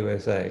map of the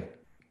USA.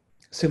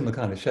 Similar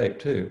kind of shape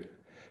too.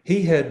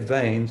 He had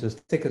veins as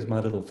thick as my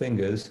little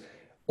fingers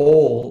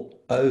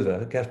all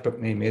over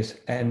gastrocnemius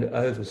and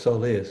over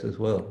soleus as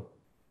well.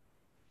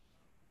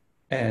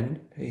 And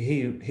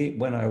he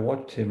when I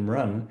watched him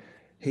run,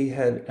 he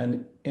had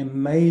an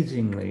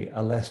amazingly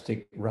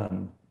elastic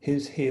run.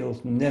 His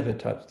heels never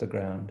touched the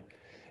ground.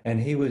 And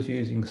he was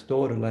using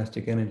stored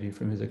elastic energy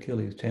from his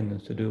Achilles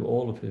tendons to do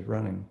all of his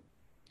running.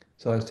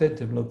 So I said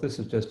to him, look, this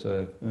is just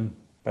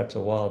perhaps a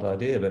wild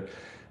idea, but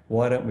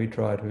why don't we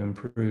try to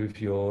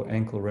improve your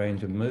ankle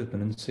range of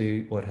movement and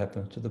see what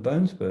happens to the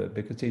bone spur?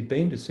 Because he'd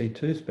been to see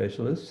two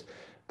specialists.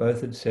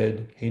 Both had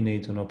said he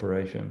needs an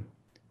operation.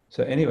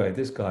 So anyway,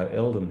 this guy,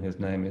 Eldon, his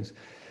name is,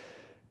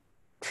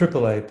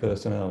 AAA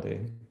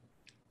personality.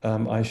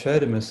 I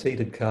showed him a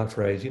seated calf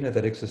raise. You know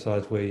that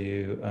exercise where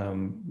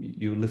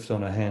you lift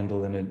on a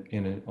handle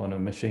on a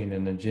machine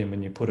in a gym,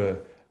 and you put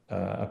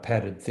a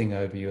padded thing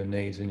over your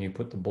knees, and you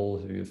put the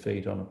balls of your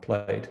feet on a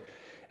plate,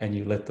 and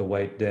you let the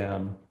weight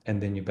down,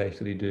 and then you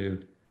basically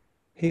do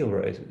heel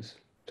raises.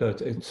 So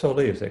it's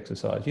soleus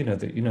exercise. You know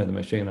the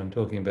machine I'm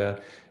talking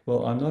about.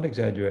 Well, I'm not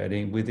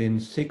exaggerating. Within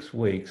 6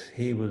 weeks,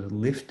 he was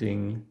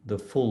lifting the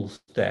full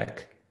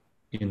stack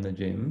in the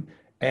gym,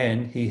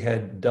 and he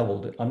had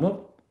doubled it. I'm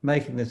not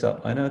making this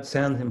up. I know it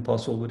sounds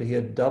impossible, but he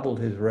had doubled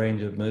his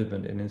range of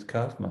movement in his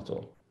calf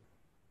muscle.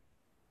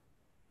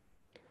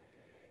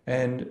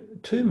 And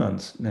 2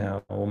 months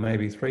now, or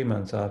maybe 3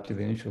 months after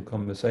the initial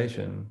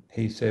conversation,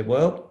 he said,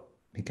 well,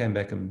 he came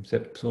back and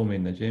saw me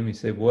in the gym. He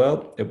said,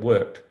 well, it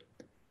worked.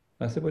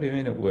 I said, what do you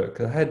mean it worked?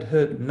 Because I had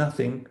heard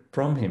nothing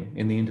from him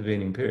in the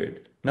intervening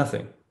period.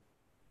 Nothing.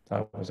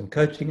 I wasn't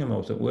coaching him. I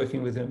wasn't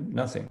working with him.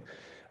 Nothing.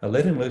 I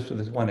let him loose with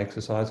this one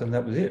exercise, and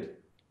that was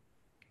it.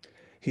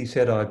 He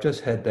said, I've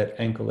just had that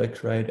ankle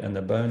x-rayed and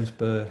the bone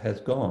spur has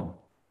gone.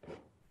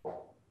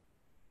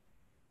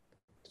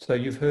 So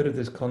you've heard of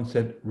this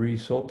concept,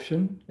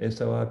 resorption,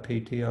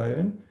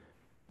 S-O-R-P-T-I-N?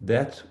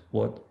 That's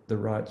what the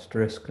right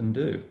stress can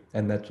do.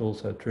 And that's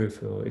also true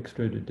for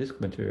extruded disc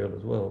material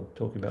as well,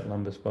 talking about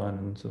lumbar spine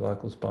and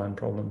cervical spine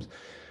problems.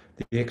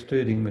 The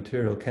extruding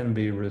material can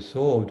be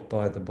resorbed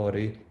by the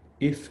body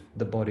if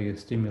the body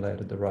is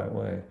stimulated the right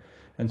way.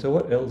 And so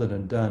what Eldon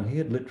had done, he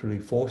had literally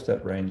forced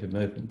that range of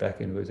movement back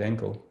into his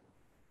ankle,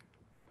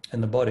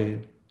 and the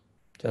body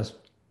just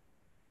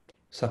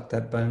sucked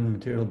that bone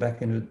material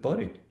back into its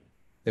body.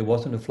 There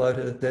wasn't a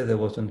floater there, there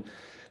wasn't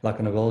like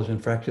an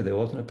avulsion fracture, there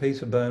wasn't a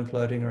piece of bone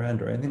floating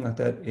around or anything like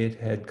that. It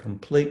had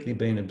completely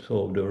been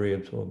absorbed or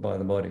reabsorbed by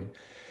the body.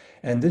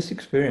 And this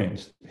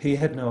experience, he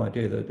had no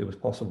idea that it was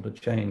possible to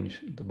change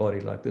the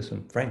body like this,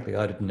 and frankly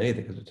I didn't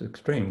either, because it's an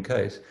extreme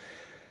case.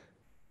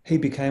 He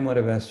became one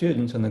of our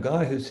students, and the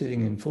guy who's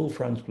sitting in full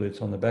front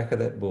splits on the back of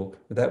that book,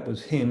 that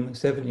was him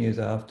 7 years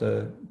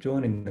after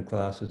joining the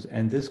classes.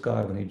 And this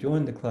guy, when he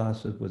joined the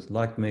classes, was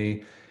like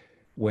me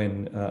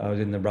when I was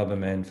in the rubber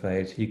man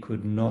phase. He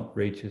could not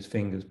reach his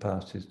fingers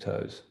past his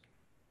toes.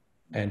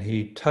 And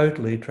he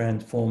totally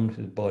transformed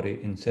his body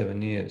in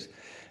 7 years.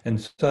 And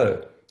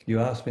so you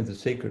asked me the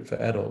secret for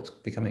adults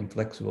becoming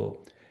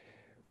flexible.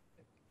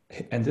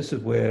 And this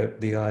is where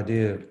the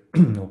idea,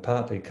 or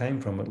partly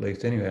came from at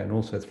least anyway, and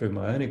also through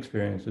my own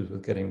experiences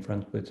with getting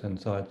front splits and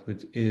side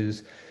splits,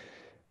 is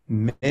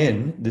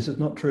men, this is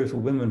not true for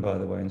women, by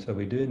the way, and so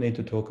we do need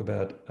to talk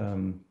about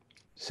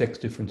sex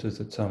differences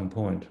at some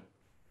point.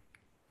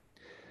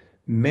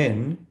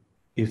 Men,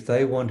 if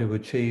they want to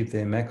achieve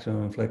their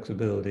maximum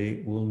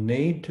flexibility, will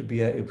need to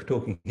be, if we're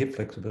talking hip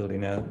flexibility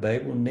now, they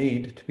will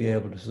need to be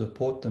able to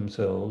support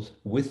themselves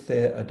with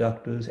their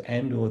adductors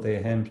and or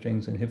their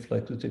hamstrings and hip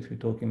flexors. If you're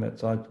talking about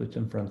side splits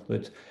and front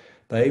splits,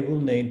 they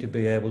will need to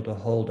be able to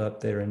hold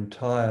up their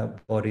entire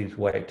body's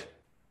weight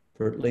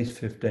for at least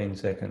 15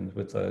 seconds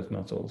with those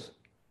muscles.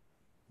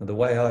 Now, the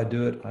way I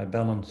do it, I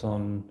balance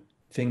on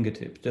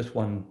fingertips, just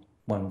one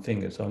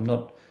finger. So I'm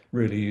not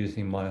really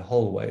using my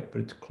whole weight,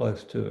 but it's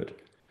close to it.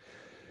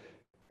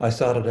 I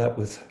started out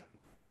with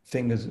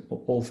fingers,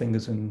 all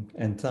fingers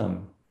and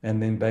thumb, and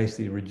then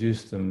basically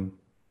reduced them.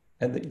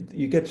 And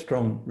you get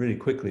strong really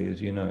quickly, as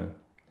you know,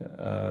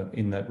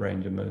 in that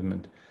range of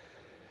movement.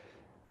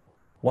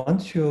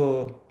 Once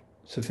you're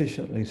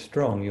sufficiently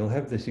strong, you'll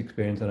have this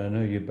experience, and I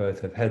know you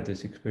both have had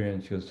this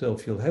experience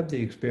yourself. You'll have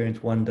the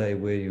experience one day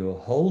where you're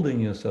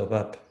holding yourself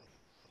up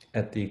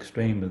at the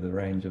extreme of the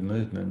range of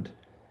movement.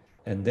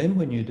 And then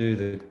when you do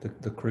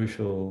the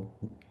crucial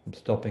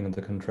stopping of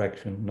the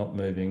contraction, not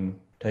moving,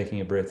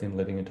 taking a breath in,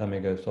 letting your tummy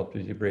go soft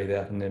as you breathe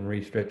out, and then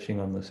re-stretching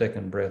on the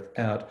second breath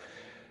out,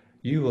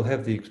 you will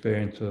have the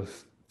experience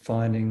of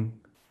finding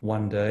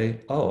one day,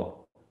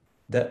 oh,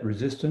 that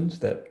resistance,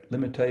 that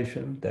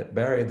limitation, that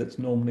barrier that's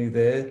normally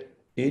there,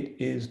 it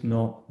is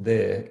not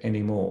there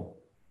anymore.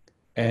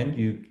 And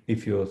you,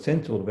 if you're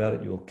sensible about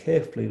it, you'll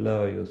carefully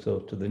lower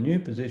yourself to the new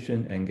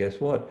position. And guess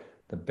what?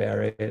 The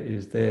barrier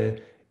is there.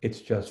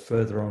 It's just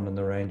further on in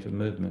the range of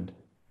movement.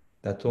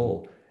 That's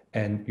all.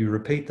 And you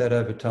repeat that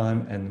over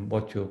time. And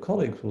what your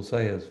colleagues will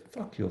say is,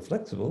 fuck, you're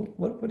flexible.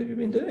 What have you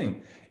been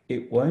doing?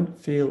 It won't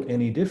feel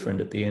any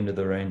different at the end of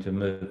the range of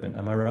movement.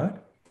 Am I right?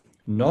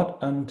 Not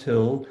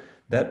until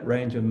that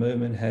range of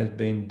movement has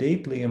been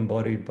deeply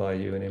embodied by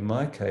you. And in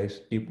my case,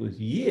 it was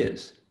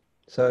years.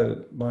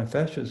 So my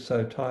fascia is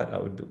so tight, I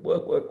would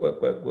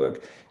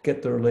work,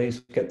 get the release,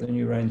 get the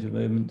new range of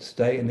movement,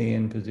 stay in the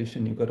end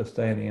position. You've got to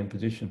stay in the end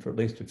position for at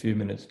least a few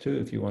minutes too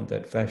if you want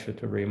that fascia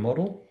to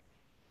remodel.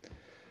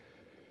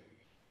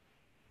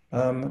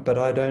 But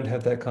I don't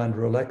have that kind of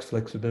relaxed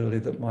flexibility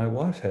that my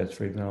wife has,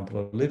 for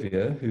example,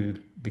 Olivia, who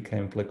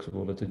became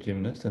flexible as a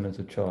gymnast and as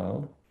a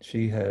child.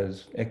 She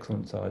has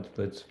excellent side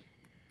splits,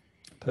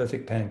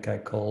 perfect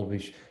pancake cold.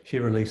 She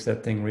released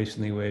that thing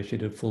recently where she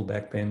did full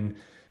back bend,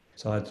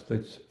 side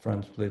splits,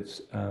 front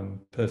splits,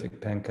 perfect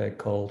pancake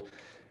cold.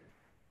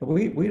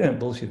 We don't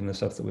bullshit in the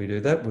stuff that we do.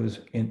 That was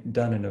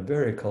done in a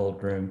very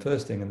cold room.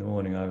 First thing in the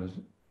morning, I was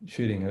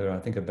shooting her, I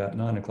think about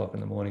 9 o'clock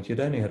in the morning. She'd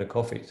only had a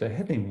coffee, so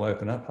hadn't even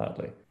woken up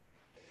hardly.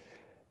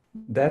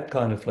 That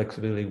kind of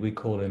flexibility we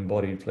call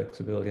embodied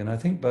flexibility. And I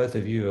think both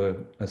of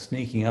you are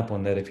sneaking up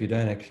on that. If you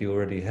don't actually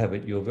already have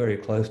it, you're very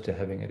close to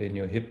having it in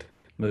your hip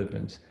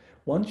movements.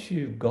 Once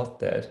you've got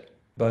that,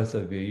 both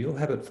of you, you'll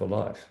have it for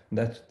life.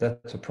 That's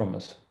a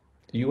promise.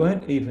 You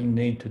won't even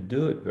need to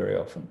do it very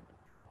often.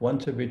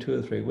 Once every 2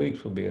 or 3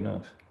 weeks will be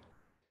enough.